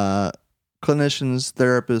clinicians,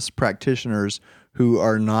 therapists, practitioners who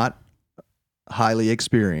are not highly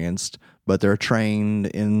experienced, but they're trained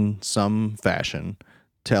in some fashion,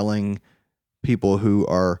 telling people who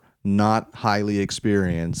are not highly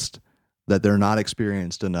experienced that they're not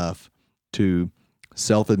experienced enough to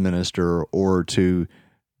self-administer or to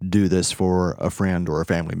do this for a friend or a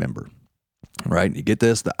family member, right? You get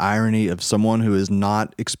this, the irony of someone who is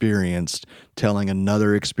not experienced telling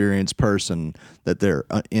another experienced person that they're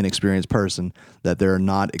inexperienced person that they're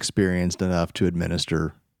not experienced enough to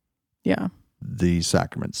administer these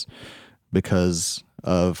sacraments because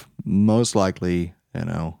of most likely,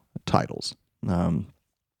 titles.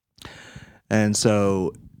 And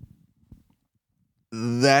so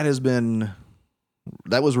that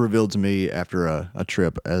was revealed to me after a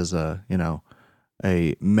trip as a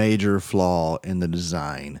major flaw in the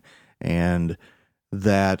design, and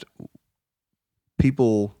that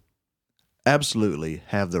people absolutely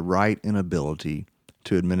have the right and ability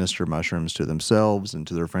to administer mushrooms to themselves and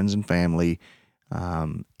to their friends and family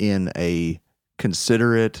in a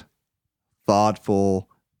considerate, thoughtful,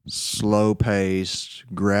 slow-paced,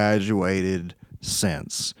 graduated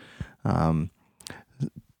sense.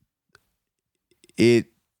 It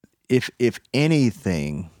if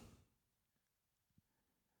anything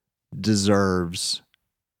deserves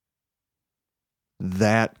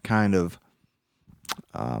that kind of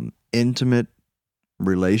intimate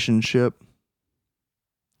relationship,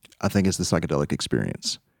 I think it's the psychedelic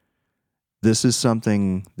experience. This is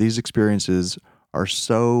something, these experiences are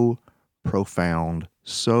so profound,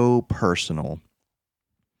 so personal,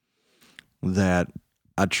 that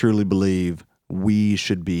I truly believe we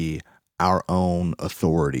should be our own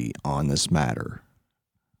authority on this matter.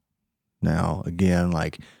 Now, again,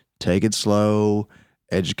 like, take it slow.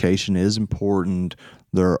 Education is important.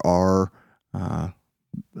 There are,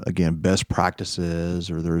 again, best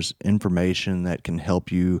practices, or there's information that can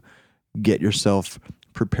help you get yourself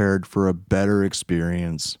prepared for a better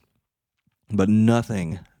experience. But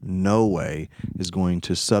nothing, no way, is going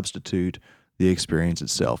to substitute the experience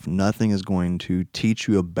itself. Nothing is going to teach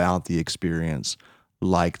you about the experience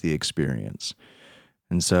like the experience.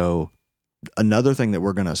 And so another thing that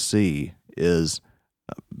we're going to see is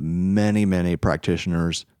many, many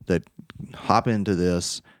practitioners that hop into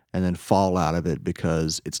this and then fall out of it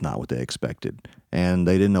because it's not what they expected. And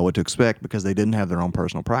they didn't know what to expect because they didn't have their own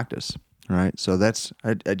personal practice, right? So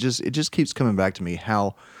it just keeps coming back to me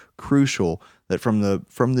how crucial that from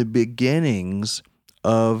the beginnings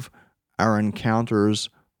of our encounters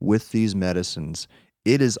with these medicines,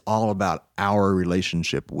 it is all about our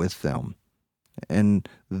relationship with them. And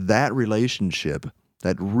that relationship,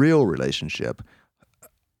 that real relationship,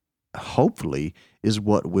 hopefully is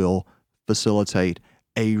what will facilitate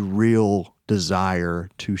a real desire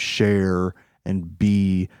to share and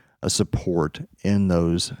be a support in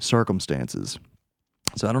those circumstances.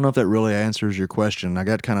 So I don't know if that really answers your question. I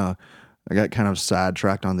got kind of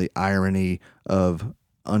sidetracked on the irony of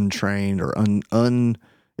untrained or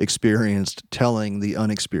unexperienced telling the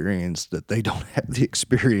unexperienced that they don't have the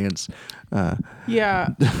experience. Yeah.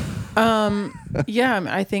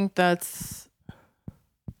 I think that's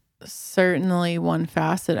certainly one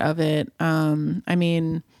facet of it. I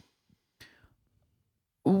mean,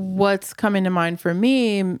 what's coming to mind for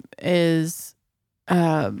me is,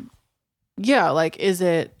 like, is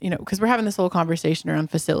it, because we're having this whole conversation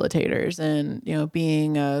around facilitators and,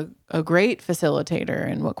 being a great facilitator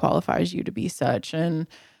and what qualifies you to be such. And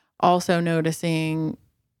also noticing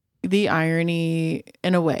the irony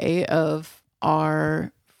in a way of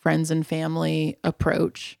our friends and family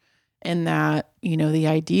approach, in that, the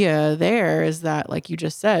idea there is that, like you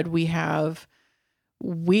just said, we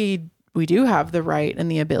do have the right and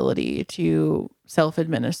the ability to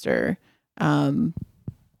self-administer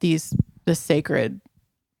this sacred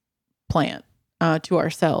plant to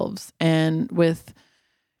ourselves, and with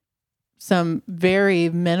some very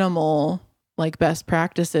minimal, like, best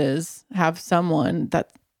practices, have someone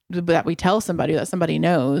that we tell somebody, that somebody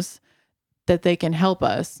knows, that they can help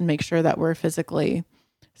us and make sure that we're physically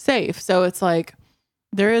safe. So it's like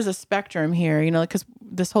there is a spectrum here, because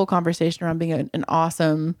this whole conversation around being an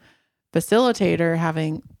awesome facilitator,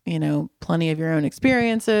 having, plenty of your own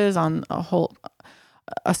experiences on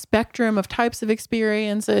a spectrum of types of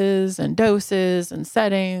experiences and doses and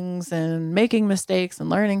settings and making mistakes and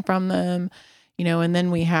learning from them, and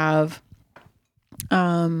then we have,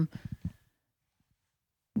 then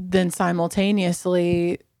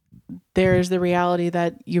simultaneously there's the reality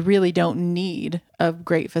that you really don't need a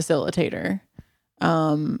great facilitator,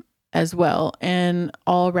 as well. And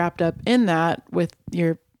all wrapped up in that with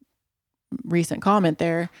your recent comment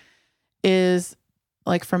there is,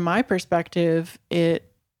 like, from my perspective,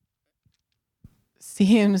 it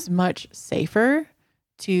seems much safer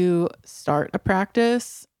to start a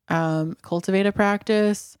practice, cultivate a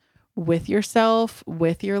practice with yourself,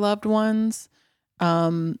 with your loved ones,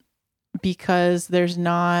 because there's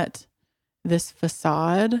not this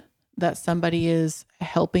facade that somebody is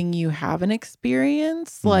helping you have an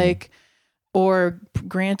experience, like, or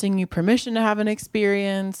granting you permission to have an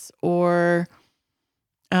experience, or,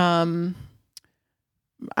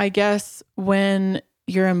 I guess when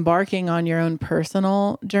you're embarking on your own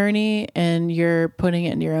personal journey and you're putting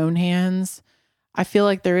it in your own hands, I feel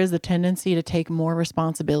like there is a tendency to take more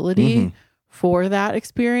responsibility for that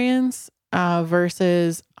experience,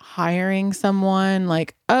 versus hiring someone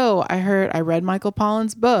like, oh, I read Michael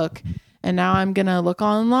Pollan's book and now I'm going to look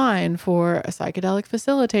online for a psychedelic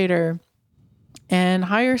facilitator and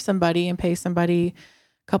hire somebody and pay somebody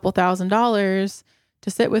a couple $1,000s to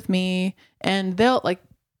sit with me, and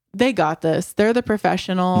they got this. They're the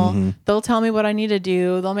professional. They'll tell me what I need to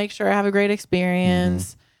do. They'll make sure I have a great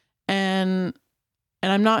experience. And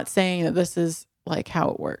I'm not saying that this is like how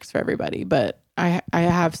it works for everybody, but I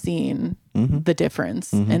have seen the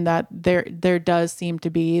difference, and that there does seem to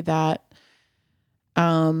be that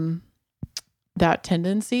that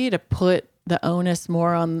tendency to put the onus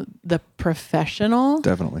more on the professional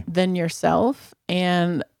Definitely. than yourself.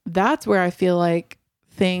 And that's where I feel like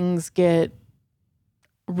things get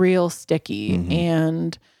real sticky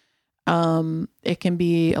and it can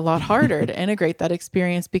be a lot harder to integrate that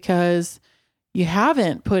experience because you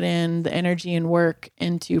haven't put in the energy and work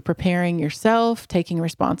into preparing yourself, taking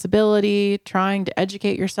responsibility, trying to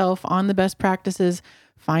educate yourself on the best practices,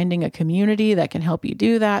 finding a community that can help you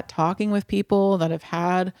do that, talking with people that have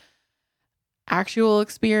had actual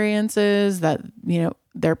experiences that, you know,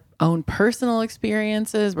 their own personal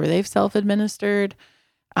experiences where they've self-administered.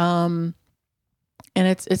 And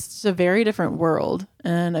it's just a very different world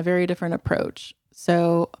and a very different approach.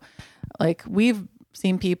 So like we've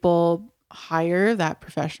seen people hire that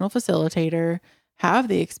professional facilitator, have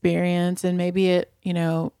the experience, and maybe it, you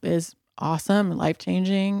know, is awesome,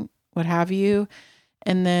 life-changing, what have you.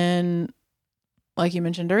 And then, like you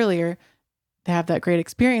mentioned earlier, they have that great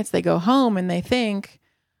experience. They go home and they think,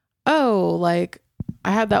 oh, like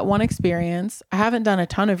I had that one experience. I haven't done a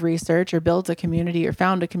ton of research or built a community or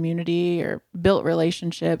found a community or built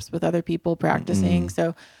relationships with other people practicing.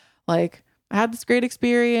 So like I had this great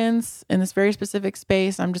experience in this very specific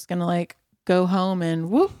space. I'm just going to like go home and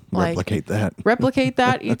whoop, Replicate that.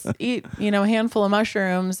 eat, you know, a handful of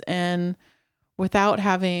mushrooms, and without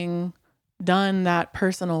having done that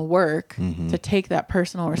personal work to take that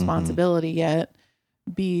personal responsibility yet,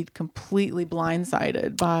 be completely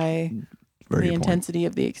blindsided by the intensity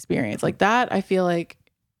of the experience. Like that, I feel like,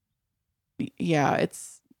 yeah,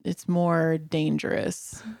 it's more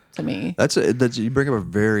dangerous to me. That's you bring up a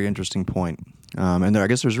very interesting point. And I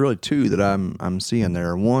guess there's really two that I'm seeing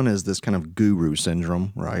there. One is this kind of guru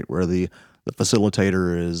syndrome, right? Where the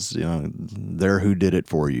facilitator is, you know, they're who did it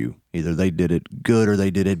for you. Either they did it good or they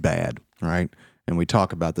did it bad, right? And we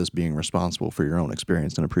talk about this being responsible for your own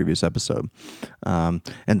experience in a previous episode. And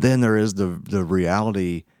then there is the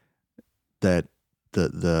reality that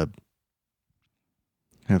the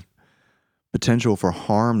kind of potential for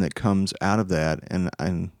harm that comes out of that.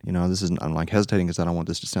 And you know, I'm like hesitating because I don't want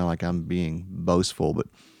this to sound like I'm being boastful, but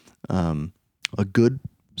a good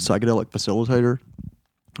psychedelic facilitator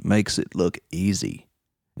makes it look easy.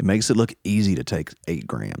 It makes it look easy to take 8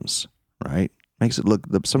 grams, right? Makes it look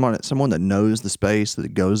someone that knows the space,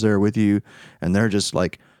 that goes there with you, and they're just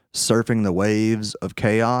like surfing the waves of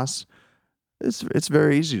chaos. It's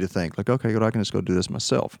very easy to think like, okay, well, I can just go do this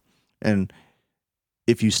myself. And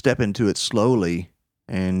if you step into it slowly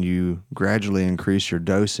and you gradually increase your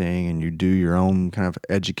dosing and you do your own kind of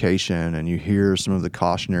education and you hear some of the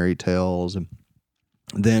cautionary tales, and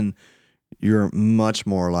then you're much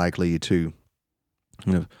more likely to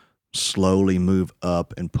kind of slowly move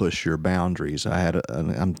up and push your boundaries.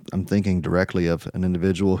 I'm thinking directly of an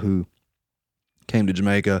individual who came to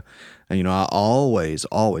Jamaica, and you know, I always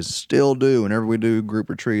still do whenever we do group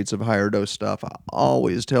retreats of higher dose stuff, I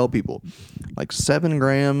always tell people like 7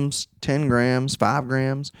 grams, 10 grams, 5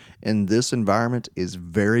 grams in this environment is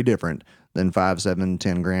very different than 5, 7,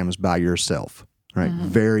 10 grams by yourself. Right?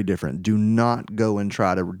 Very different. Do not go and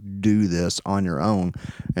try to do this on your own.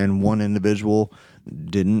 And one individual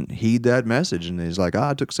didn't heed that message, and he's like,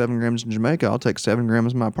 I took 7 grams in Jamaica, I'll take 7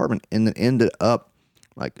 grams in my apartment, and then ended up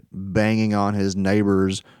like banging on his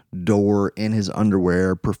neighbor's door in his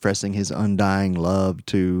underwear, professing his undying love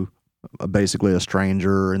to basically a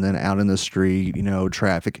stranger, and then out in the street, you know,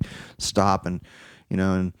 traffic stop, and you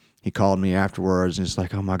know, and he called me afterwards and he's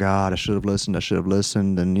like, oh my God, I should have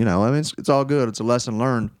listened. And, you know, I mean, it's all good. It's a lesson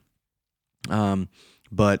learned.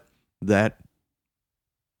 But that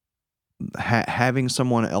having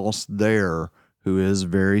someone else there who is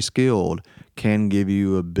very skilled can give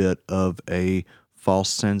you a bit of a false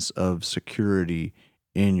sense of security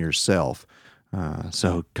in yourself.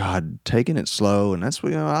 So God, taking it slow. And that's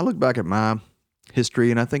what, you know, I look back at my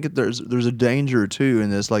history and I think there's a danger too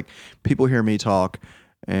in this. Like people hear me talk,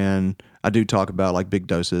 and I do talk about like big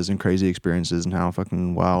doses and crazy experiences and how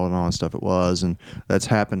fucking wild and all that stuff it was. And that's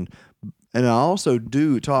happened. And I also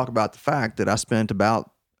do talk about the fact that I spent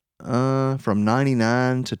about, from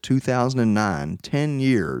 99 to 2009, 10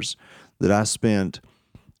 years that I spent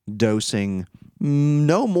dosing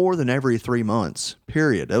no more than every 3 months,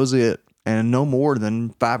 period. That was it. And no more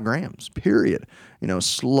than 5 grams, period. You know,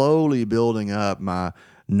 slowly building up my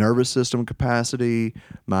nervous system capacity,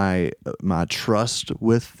 my trust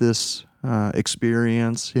with this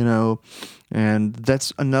experience, you know, and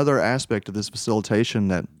that's another aspect of this facilitation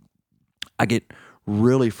that I get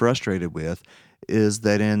really frustrated with, is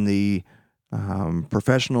that in the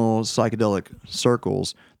professional psychedelic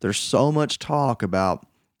circles, there's so much talk about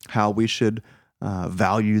how we should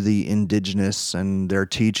value the indigenous and their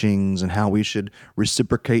teachings, and how we should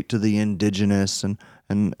reciprocate to the indigenous, and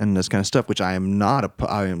this kind of stuff, which I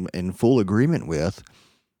am in full agreement with.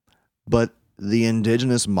 But the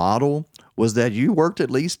indigenous model was that you worked at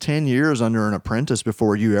least 10 years under an apprentice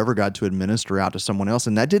before you ever got to administer out to someone else.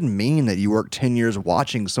 And that didn't mean that you worked 10 years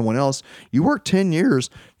watching someone else. You worked 10 years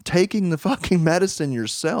taking the fucking medicine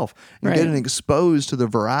yourself and Right. getting exposed to the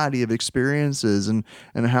variety of experiences and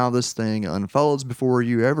how this thing unfolds before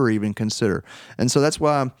you ever even consider. And so that's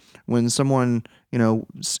why when someone,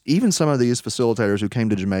 even some of these facilitators who came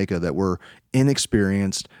to Jamaica that were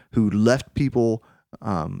inexperienced, who left people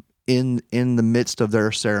in the midst of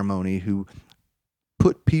their ceremony, who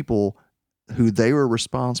put people who they were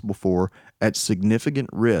responsible for at significant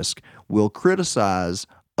risk, will criticize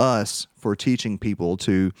us for teaching people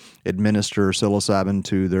to administer psilocybin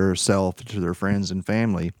to their self, to their friends and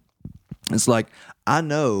family. It's like, I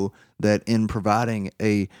know that in providing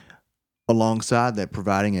alongside that,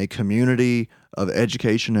 providing a community of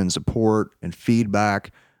education and support and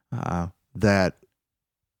feedback, that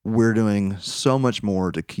we're doing so much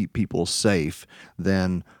more to keep people safe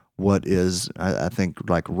than what is, I think,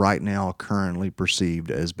 like right now, currently perceived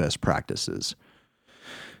as best practices.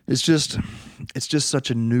 It's just such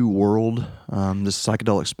a new world. This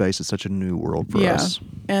psychedelic space is such a new world for us.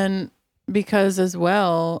 And because as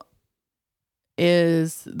well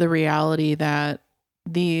is the reality that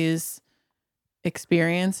these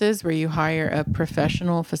experiences where you hire a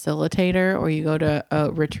professional facilitator or you go to a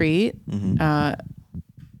retreat,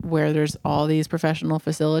 where there's all these professional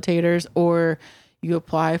facilitators, or you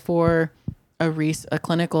apply for a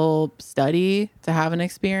clinical study to have an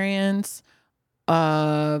experience.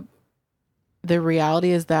 The reality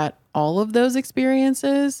is that all of those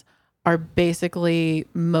experiences are basically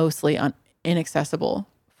mostly inaccessible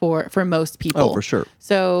for most people. Oh, for sure.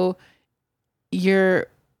 So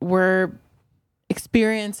we're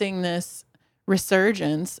experiencing this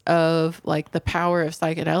resurgence of like the power of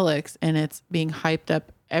psychedelics, and it's being hyped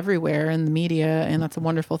up everywhere in the media, and that's a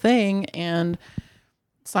wonderful thing. And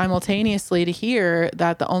simultaneously to hear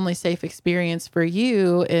that the only safe experience for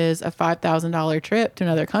you is a $5,000 trip to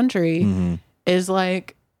another country is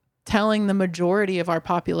like telling the majority of our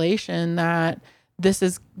population that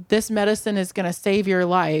this medicine is going to save your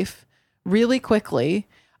life really quickly.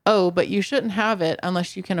 Oh, but you shouldn't have it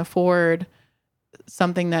unless you can afford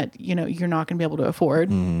something that, you're not going to be able to afford.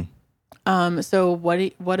 So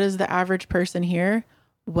what is the average person here?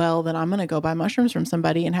 Well, then I'm going to go buy mushrooms from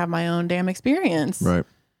somebody and have my own damn experience. Right.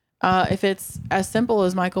 If it's as simple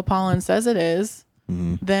as Michael Pollan says it is,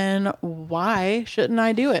 then why shouldn't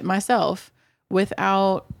I do it myself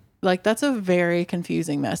without, like, that's a very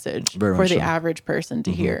confusing message for the average person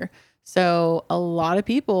to hear. So a lot of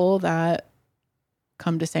people that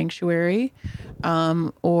come to Sanctuary,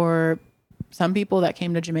 or some people that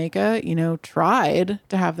came to Jamaica, tried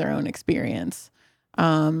to have their own experience.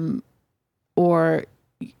 Or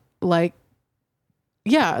like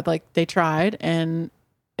they tried and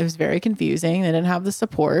it was very confusing. They didn't have the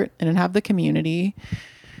support. They didn't have the community.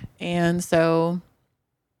 And so,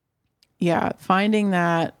 finding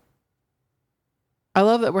that, I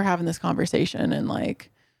love that we're having this conversation, and like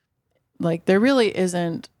there really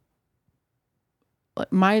isn't,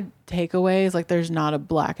 like, my takeaway is like, there's not a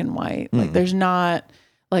black and white. Like there's not,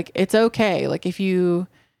 like, it's okay. Like if you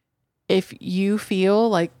feel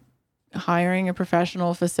like hiring a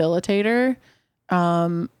professional facilitator,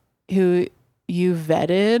 who you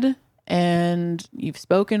vetted and you've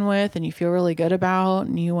spoken with and you feel really good about,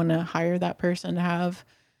 and you want to hire that person to have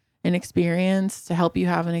an experience, to help you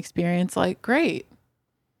have an experience, like, great.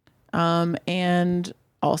 And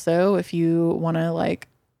also if you want to like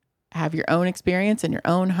have your own experience in your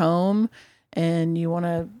own home and you want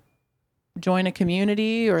to join a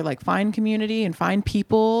community or like find community and find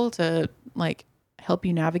people to like help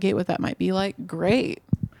you navigate what that might be like, great.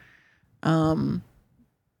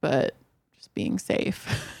 But just being safe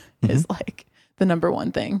is like the number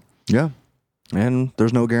one thing. Yeah. And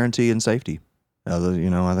there's no guarantee in safety. I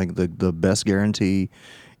think the best guarantee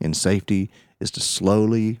in safety is to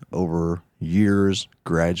slowly, over years,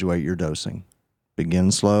 graduate your dosing.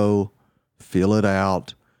 Begin slow, feel it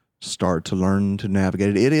out, start to learn to navigate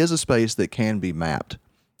it. It is a space that can be mapped.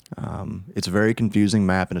 It's a very confusing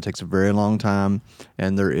map, and it takes a very long time,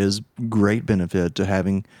 and there is great benefit to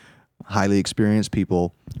having highly experienced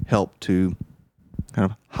people help to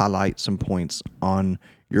kind of highlight some points on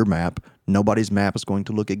your map. Nobody's map is going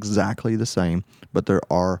to look exactly the same, but there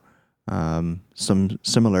are some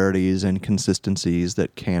similarities and consistencies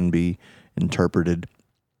that can be interpreted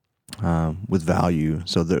with value.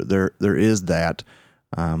 So there is that.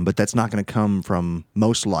 But that's not going to come from,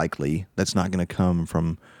 most likely, that's not going to come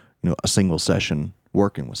from, a single session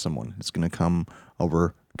working with someone. It's going to come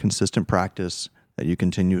over consistent practice that you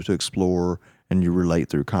continue to explore, and you relate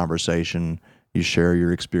through conversation. You share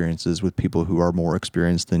your experiences with people who are more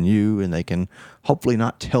experienced than you, and they can hopefully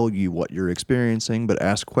not tell you what you're experiencing, but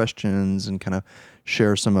ask questions and kind of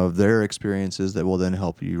share some of their experiences that will then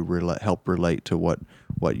help you relate to what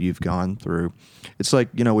you've gone through. It's like,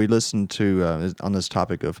 we listened to on this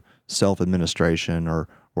topic of self-administration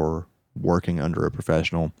or working under a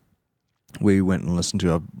professional. We went and listened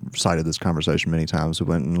to, I've cited this conversation many times. We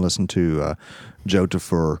went and listened to Joe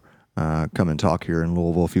Tafur come and talk here in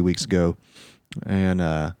Louisville a few weeks ago.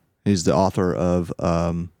 And he's the author of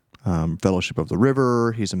Fellowship of the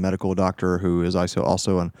River. He's a medical doctor who is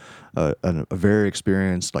also a very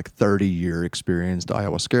experienced, like 30-year experienced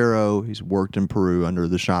ayahuasquero. He's worked in Peru under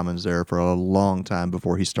the shamans there for a long time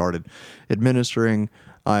before he started administering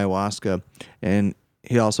ayahuasca. And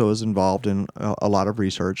he also is involved in a lot of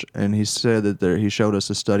research. And he said that he showed us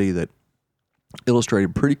a study that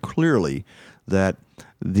illustrated pretty clearly that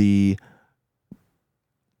the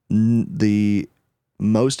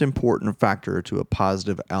most important factor to a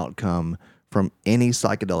positive outcome from any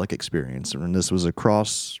psychedelic experience, and this was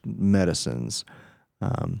across medicines,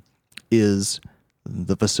 is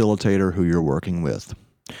the facilitator who you're working with.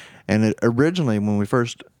 And originally, when we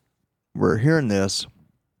first were hearing this,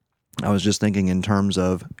 I was just thinking in terms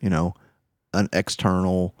of, an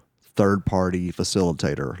external third-party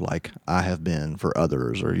facilitator, like I have been for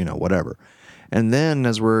others, or, whatever. And then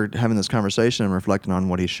as we're having this conversation and reflecting on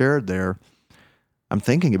what he shared there, I'm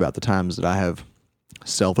thinking about the times that I have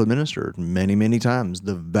self-administered many, many times,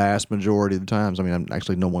 the vast majority of the times. I mean,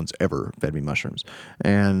 actually no one's ever fed me mushrooms.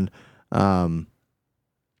 And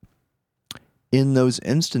in those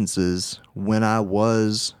instances, when I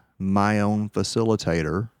was my own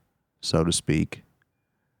facilitator, so to speak,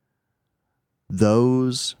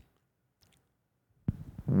 those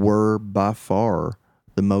were by far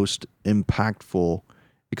the most impactful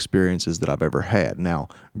experiences that I've ever had. Now,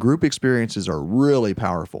 group experiences are really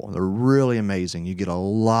powerful. They're really amazing. You get a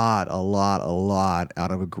lot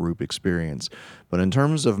out of a group experience. But in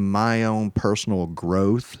terms of my own personal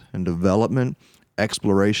growth and development,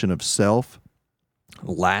 exploration of self,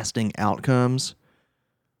 lasting outcomes,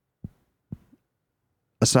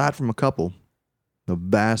 aside from a couple, the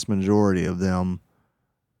vast majority of them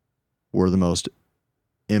were the most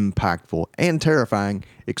impactful and terrifying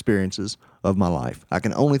experiences of my life. I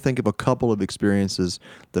can only think of a couple of experiences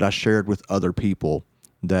that I shared with other people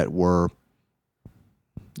that were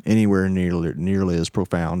anywhere nearly as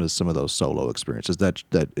profound as some of those solo experiences. That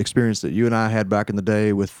experience that you and I had back in the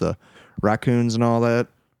day with the raccoons and all that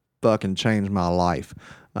fucking changed my life.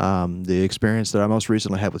 The experience that I most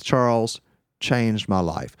recently had with Charles changed my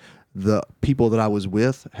life. The people that I was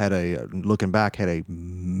with looking back, had a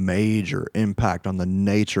major impact on the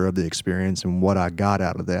nature of the experience and what I got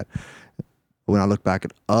out of that. When I look back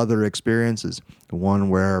at other experiences, the one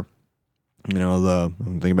where,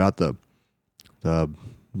 I'm thinking about the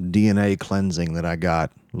DNA cleansing that I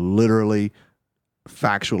got, literally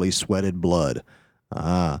factually sweated blood.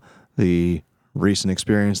 The recent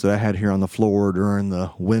experience that I had here on the floor during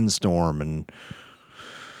the windstorm and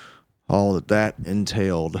all that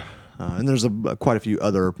entailed. And there's quite a few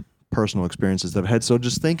other personal experiences that I've had. So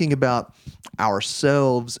just thinking about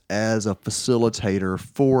ourselves as a facilitator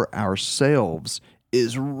for ourselves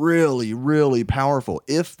is really, really powerful.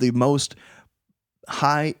 If the most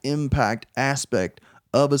high impact aspect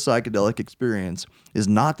of a psychedelic experience is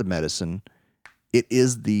not the medicine, it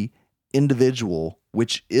is the individual,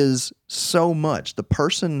 which is so much. The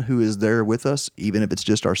person who is there with us, even if it's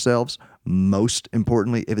just ourselves, most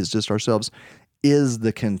importantly, if it's just ourselves, is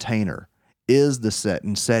the container, is the set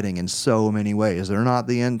and setting in so many ways. They're not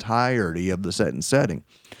the entirety of the set and setting.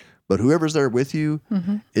 But whoever's there with you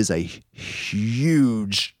is a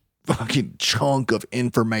huge fucking chunk of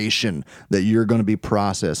information that you're going to be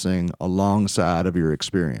processing alongside of your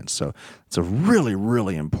experience. So it's a really,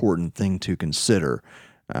 really important thing to consider.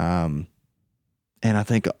 And I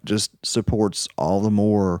think it just supports all the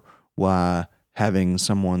more why having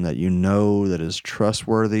someone that that is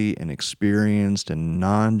trustworthy and experienced and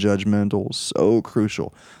non-judgmental, so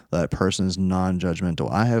crucial. That person's non-judgmental.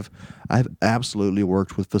 I've absolutely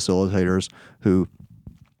worked with facilitators who,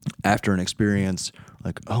 after an experience,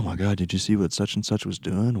 like, oh my God, did you see what such and such was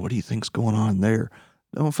doing? What do you think's going on there?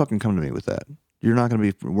 Don't fucking come to me with that. We're not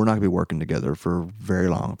going to be working together for very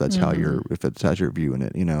long. If that's how you're viewing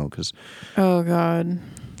it, because. Oh God.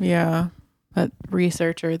 Yeah. That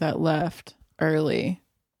researcher that left early,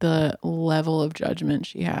 the level of judgment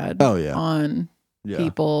she had Oh, yeah. on Yeah.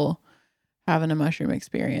 people having a mushroom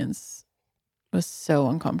experience was so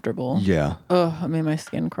uncomfortable. Yeah. Oh, it made my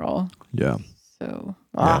skin crawl. Yeah. So,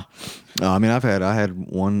 Yeah. I mean, I had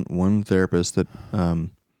one therapist that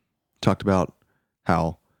talked about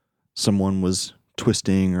how someone was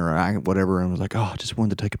twisting or whatever, and was like, "Oh, I just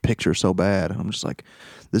wanted to take a picture so bad." And I'm just like,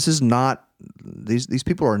 "This is not these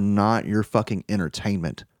people are not your fucking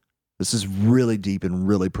entertainment. This is really deep and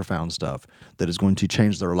really profound stuff that is going to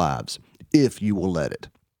change their lives if you will let it."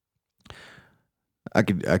 I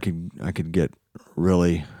could get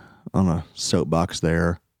really on a soapbox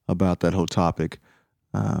there about that whole topic.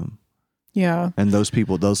 yeah. And those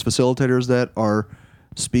people, those facilitators that are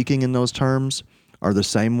speaking in those terms are the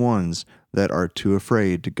same ones that are too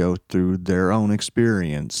afraid to go through their own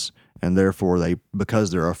experience. And therefore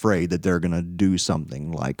because they're afraid that they're going to do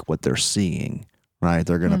something like what they're seeing, right?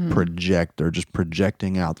 They're going to project, they're just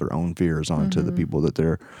projecting out their own fears onto the people that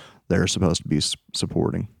they're supposed to be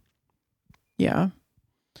supporting. Yeah.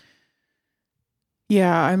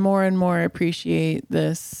 Yeah, I more and more appreciate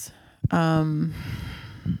this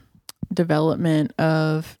development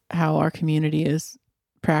of how our community is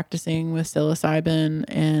practicing with psilocybin,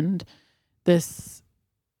 and this,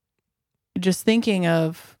 just thinking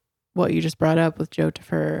of what you just brought up with Joe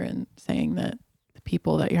Tafur and saying that the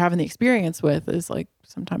people that you're having the experience with is like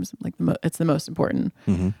sometimes like it's the most important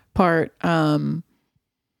part.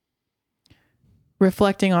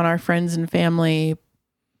 Reflecting on our friends and family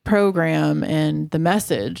program and the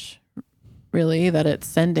message really that it's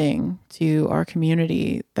sending to our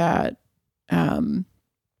community, that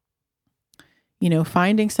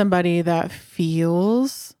finding somebody that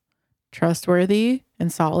feels trustworthy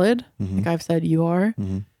and solid, like I've said you are,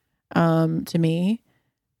 to me,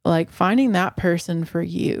 like finding that person for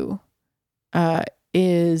you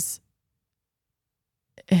is,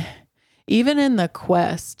 even in the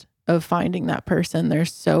quest of finding that person,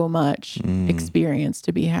 there's so much experience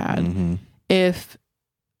to be had. If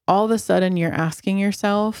all of a sudden you're asking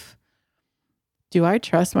yourself, do I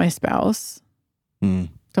trust my spouse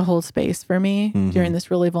to hold space for me during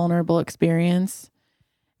this really vulnerable experience?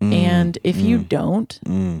 And if you don't,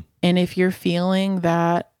 and if you're feeling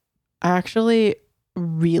that I actually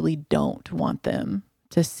really don't want them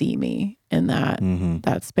to see me in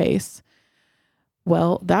that space,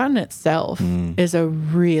 well, that in itself is a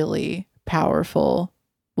really powerful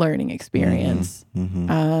learning experience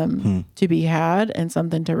to be had, and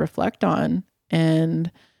something to reflect on.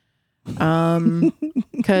 And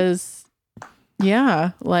because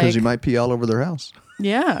you might pee all over their house.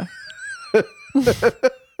 Yeah.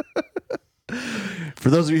 For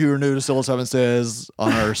those of you who are new to Psilocybin Says,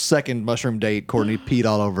 on our second mushroom date, Courtney peed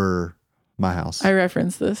all over my house. I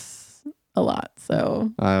reference this a lot,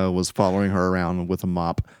 so I was following her around with a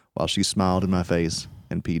mop while she smiled in my face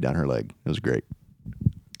and peed down her leg. It was great.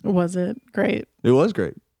 Was it great? It was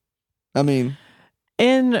great. I mean,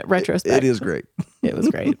 in retrospect, it is great. It was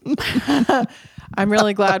great. I'm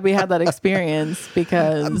really glad we had that experience,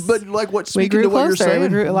 because but like what we speaking grew to what closer. you're saying, We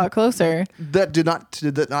grew a lot closer. Did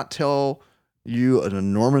that not tell you an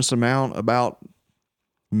enormous amount about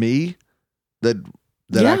me?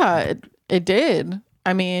 It did.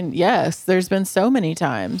 I mean, yes, there's been so many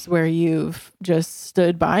times where you've just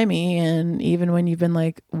stood by me, and even when you've been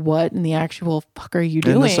like, what in the actual fuck are you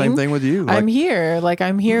doing? And the same thing with you. I'm here. Like,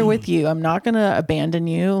 I'm here with you. I'm not going to abandon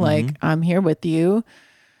you. Like, I'm here with you.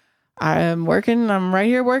 I'm right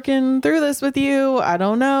here working through this with you. I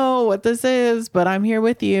don't know what this is, but I'm here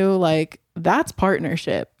with you. Like, that's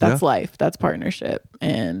partnership. That's life. That's partnership.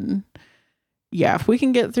 And yeah, if we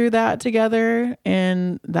can get through that together,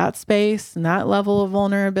 in that space and that level of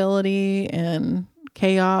vulnerability and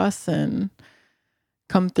chaos, and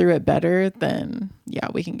come through it better, then yeah,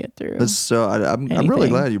 we can get through. So I'm really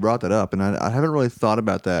glad you brought that up, and I haven't really thought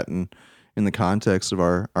about that in the context of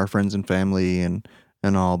our friends and family and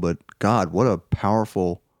all. But God, what a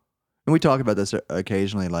powerful! And we talk about this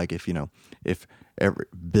occasionally, like if every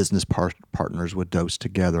business partners would dose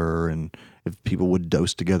together, and if people would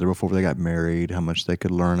dose together before they got married, how much they could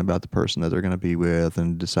learn about the person that they're going to be with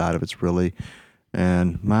and decide if it's really.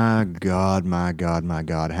 And my God,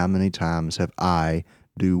 how many times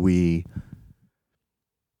do we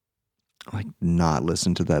like not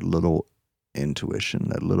listen to that little intuition,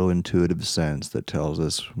 that little intuitive sense that tells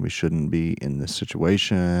us we shouldn't be in this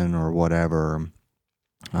situation or whatever.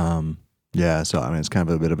 So I mean, it's kind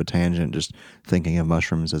of a bit of a tangent, just thinking of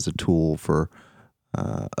mushrooms as a tool for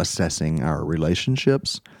assessing our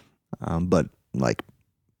relationships, but like,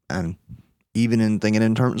 and even in thinking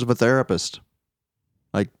in terms of a therapist,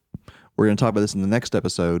 like we're going to talk about this in the next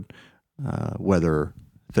episode, whether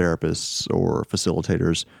therapists or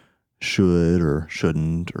facilitators should or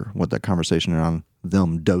shouldn't, or what that conversation around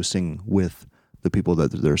them dosing with the people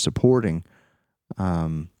that they're supporting.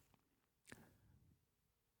 But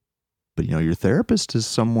your therapist is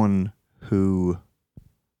someone who,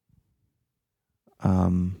 I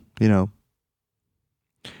don't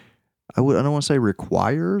want to say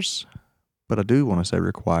requires, but I do want to say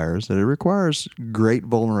requires that it requires great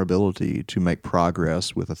vulnerability to make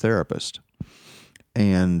progress with a therapist.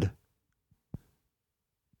 And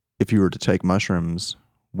if you were to take mushrooms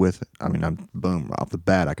boom, off the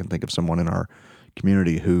bat, I can think of someone in our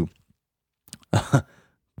community who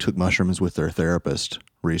took mushrooms with their therapist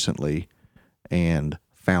recently and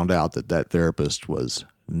found out that therapist was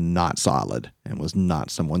not solid and was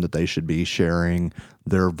not someone that they should be sharing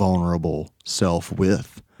their vulnerable self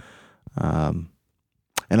with. And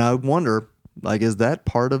I wonder, is that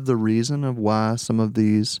part of the reason of why some of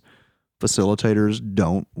these facilitators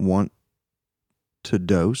don't want to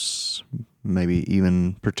dose, maybe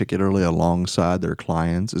even particularly alongside their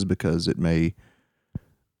clients, is because it may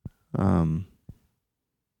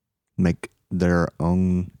make their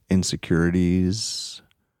own insecurities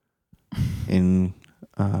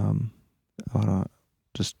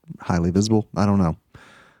just highly visible. I don't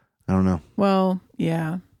know. Well,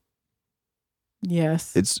 yeah.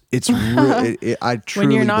 Yes. It's really, I truly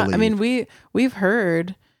when you're not, believe. we've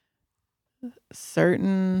heard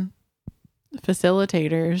certain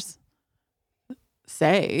facilitators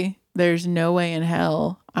say there's no way in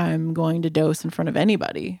hell I'm going to dose in front of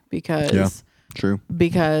anybody because True.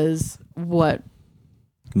 Because what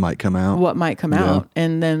might come out,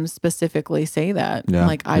 and them specifically say that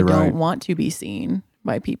I don't right. want to be seen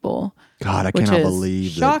by people. God, I cannot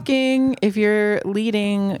believe shocking. If you're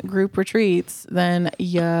leading group retreats, then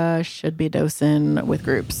you should be dosing with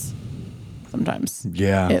groups sometimes.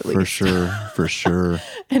 Yeah, for sure.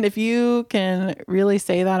 And if you can really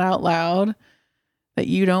say that out loud, that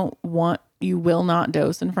you will not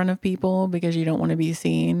dose in front of people because you don't want to be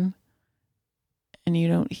seen, and you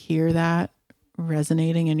don't hear that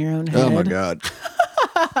resonating in your own head. Oh my God.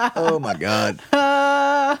 Oh my God.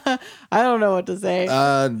 I don't know what to say.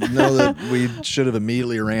 I know that we should have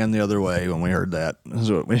immediately ran the other way when we heard that. That's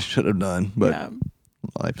what we should have done. But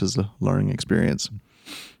life is a learning experience.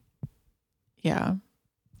 Yeah.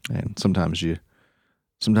 And sometimes you're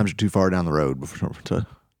too far down the road to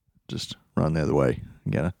just run the other way.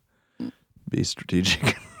 You gotta be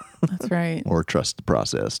strategic. That's right. Or trust the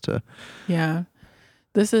process to. Yeah.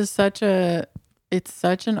 This is such an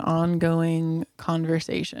ongoing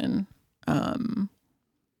conversation.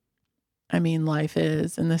 Life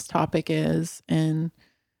is, and this topic is, and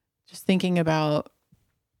just thinking about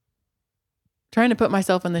trying to put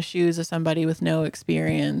myself in the shoes of somebody with no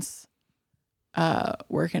experience,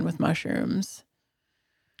 working with mushrooms.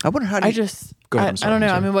 I wonder how do you... Go ahead, I don't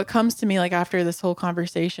know. What comes to me after this whole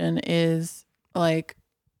conversation is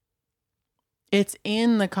it's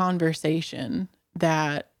in the conversation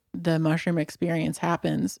that the mushroom experience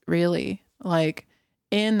happens, really.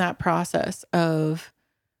 In that process of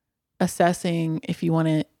assessing if you want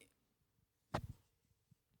to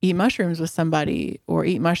eat mushrooms with somebody, or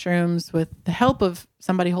eat mushrooms with the help of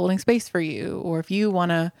somebody holding space for you, or if you want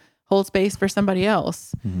to hold space for somebody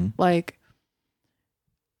else. Mm-hmm.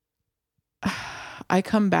 I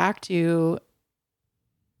come back to,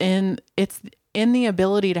 and it's in the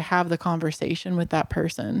ability to have the conversation with that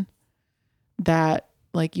person that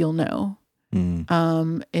you'll know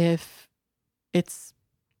if it's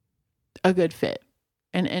a good fit,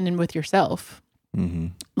 and with yourself. Mm-hmm.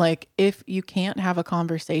 If you can't have a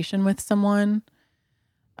conversation with someone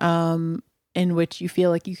in which you feel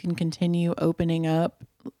like you can continue opening up,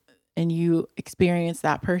 and you experience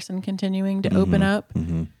that person continuing to open up,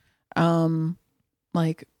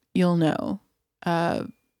 you'll know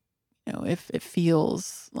if it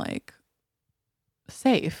feels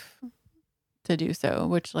safe to do so,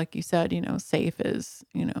 which, like you said, safe is,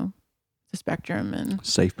 the spectrum, and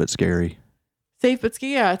safe but scary.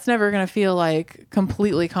 Yeah, it's never going to feel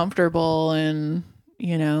completely comfortable, and,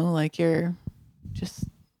 you're just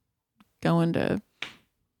going to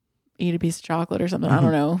eat a piece of chocolate or something. I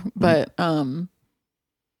don't know. But,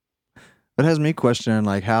 it has me questioning,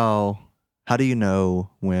 how do you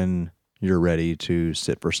know when you're ready to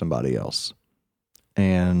sit for somebody else?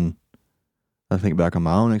 And I think back on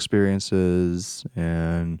my own experiences,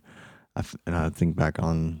 and I think back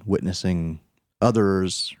on witnessing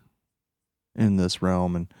others in this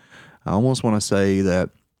realm, and I almost want to say that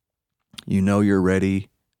you're ready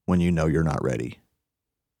when you're not ready.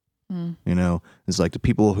 It's like the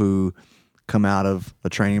people who come out of a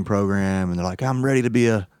training program and they're like, I'm ready to be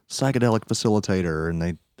a psychedelic facilitator, and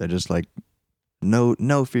they just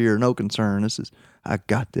no fear, no concern. I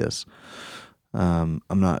got this. I'm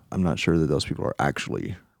not sure that those people are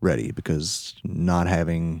actually ready, because not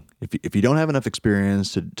having, if you don't have enough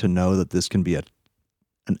experience to know that this can be an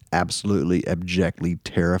absolutely abjectly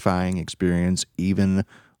terrifying experience, even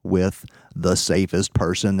with the safest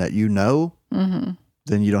person that you know, then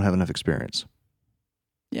you don't have enough experience.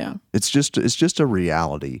 Yeah. It's just a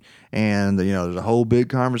reality. And, there's a whole big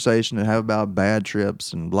conversation to have about bad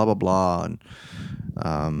trips and blah, blah, blah. And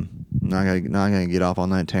not going to get off on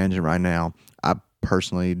that tangent right now. I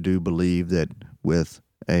personally do believe that with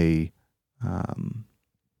a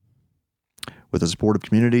supportive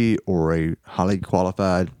community or a highly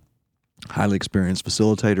qualified, highly experienced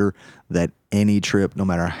facilitator, that any trip, no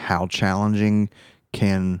matter how challenging,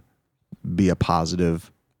 can be a positive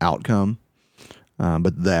outcome.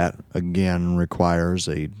 But that, again, requires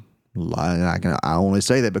a lot. And I only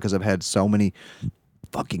say that because I've had so many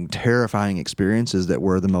fucking terrifying experiences that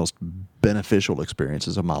were the most beneficial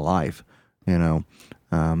experiences of my life, and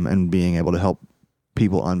being able to help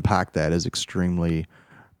people unpack that is extremely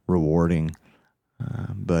rewarding.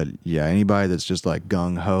 But yeah, anybody that's just like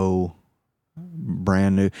gung-ho,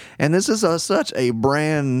 brand new, and this is such a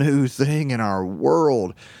brand new thing in our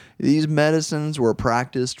world. These medicines were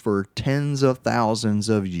practiced for tens of thousands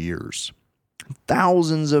of years.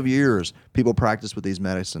 Thousands of years people practiced with these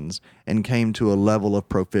medicines and came to a level of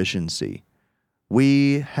proficiency.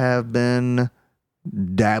 We have been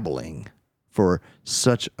dabbling for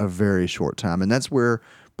such a very short time. And that's where,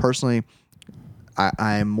 personally,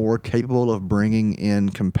 I am more capable of bringing in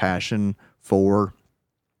compassion for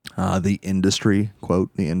the industry,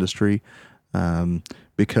 quote, the industry,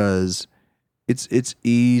 because it's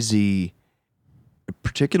easy,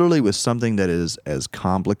 particularly with something that is as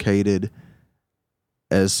complicated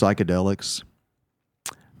as psychedelics.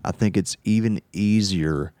 I think it's even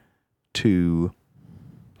easier to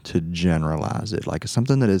generalize it. Like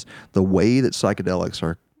something that is the way that psychedelics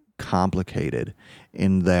are complicated,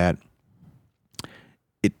 in that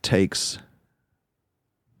it takes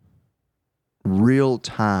real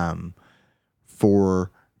time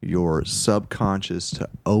for your subconscious to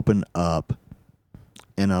open up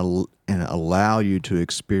and allow you to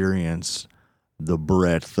experience the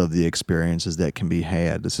breadth of the experiences that can be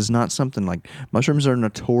had. This is not something like, mushrooms are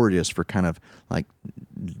notorious for kind of like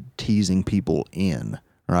teasing people in,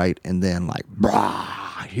 right? And then like,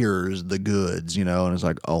 brah, here's the goods, and it's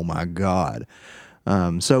like, oh my God.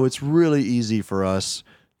 So it's really easy for us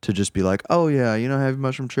to just be like, oh yeah, have a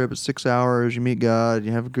mushroom trip, it's 6 hours, you meet God,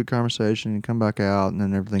 you have a good conversation, you come back out, and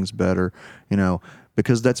then everything's better,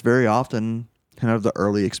 because that's very often kind of the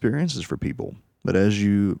early experiences for people. But as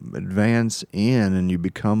you advance in and you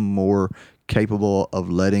become more capable of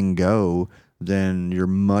letting go, then you're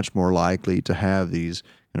much more likely to have these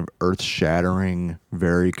kind of earth-shattering,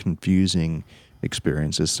 very confusing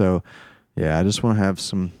experiences. So, yeah, I just want to have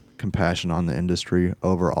some compassion on the industry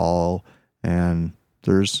overall. And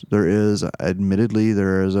there is admittedly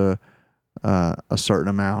a certain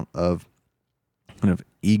amount of kind of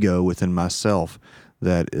ego within myself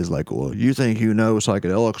that is like, well, you think you know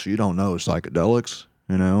psychedelics, you don't know psychedelics,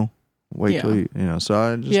 wait till you, so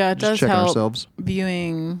I just does check help ourselves.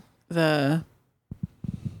 Viewing the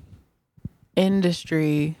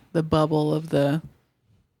industry, the bubble of the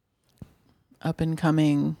up and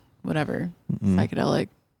coming, whatever, psychedelic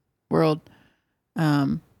world,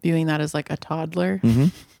 viewing that as like a toddler,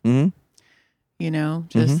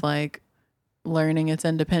 just like learning its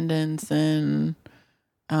independence and,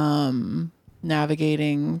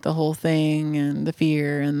 navigating the whole thing and the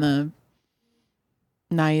fear and the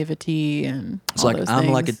naivety and it's all like those I'm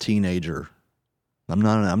things. like a teenager. I'm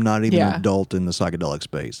not even an adult in the psychedelic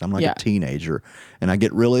space. I'm like a teenager, and I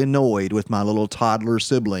get really annoyed with my little toddler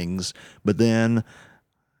siblings. But then,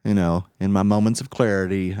 in my moments of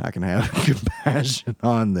clarity, I can have compassion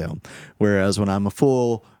on them. Whereas when I'm a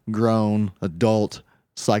full-grown adult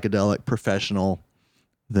psychedelic professional,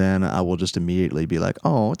 then I will just immediately be like,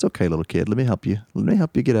 oh, it's okay, little kid. Let me help you. Let me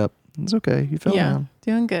help you get up. It's okay. You fell down.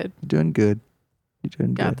 Doing good. You're doing good. You're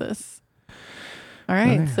doing Got good. this. All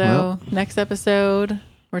right. Okay, So next episode,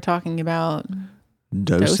 we're talking about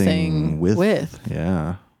Dosing with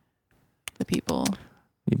yeah, the people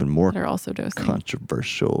even more that are also dosing.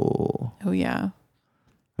 controversial. Oh, yeah.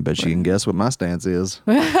 I bet you can guess what my stance is.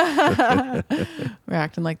 We're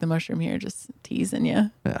acting like the mushroom here, just teasing you.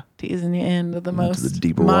 Yeah. Teasing you into the Into most the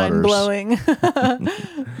deeper waters. mind-blowing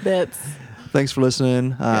bits. Thanks for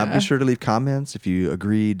listening. Yeah. Be sure to leave comments if you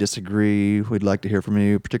agree, disagree. We'd like to hear from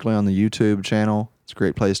you, particularly on the YouTube channel. It's a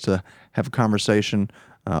great place to have a conversation.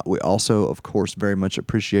 We also, of course, very much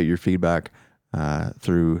appreciate your feedback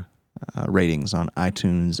through ratings on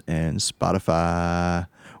iTunes and Spotify.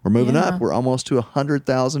 We're moving up. We're almost to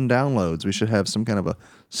 100,000 downloads. We should have some kind of a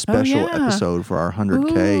special episode for our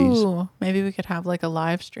 100Ks. Ooh, maybe we could have like a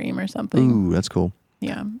live stream or something. Ooh, that's cool.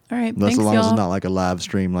 Yeah. All right. That's Thanks, as long y'all. as it's not like a live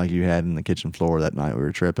stream like you had in the kitchen floor that night we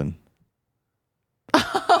were tripping.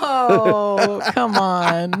 Oh, come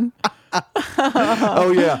on.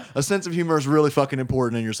 Oh, yeah. A sense of humor is really fucking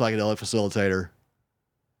important in your psychedelic facilitator.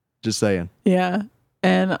 Just saying. Yeah.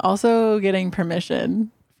 And also getting permission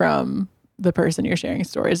from the person you're sharing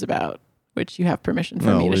stories about, which you have permission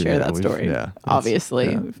from me to share that story. Yeah,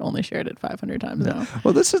 obviously, we've only shared it 500 times now.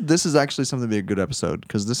 Well, this is actually something to be a good episode,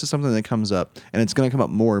 because this is something that comes up, and it's going to come up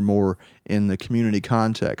more and more in the community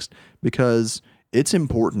context, because it's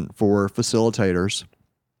important for facilitators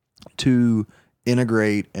to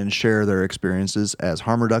integrate and share their experiences as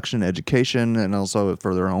harm reduction, education, and also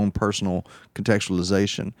for their own personal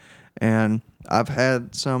contextualization. And I've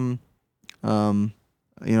had some, I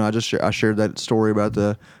shared that story about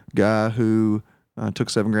the guy who took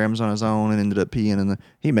 7 grams on his own and ended up peeing.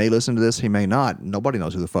 He may listen to this, he may not. Nobody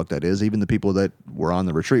knows who the fuck that is. Even the people that were on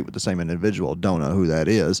the retreat with the same individual don't know who that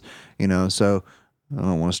is. So I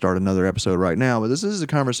don't want to start another episode right now, but this is a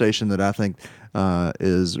conversation that I think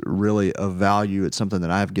is really of value. It's something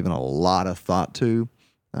that I've given a lot of thought to.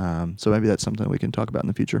 So maybe that's something we can talk about in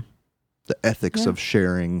the future. The ethics of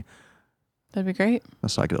sharing. That'd be great. A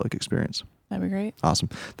psychedelic experience. That'd be great. Awesome.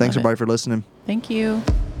 Thanks, everybody, for listening. Thank you.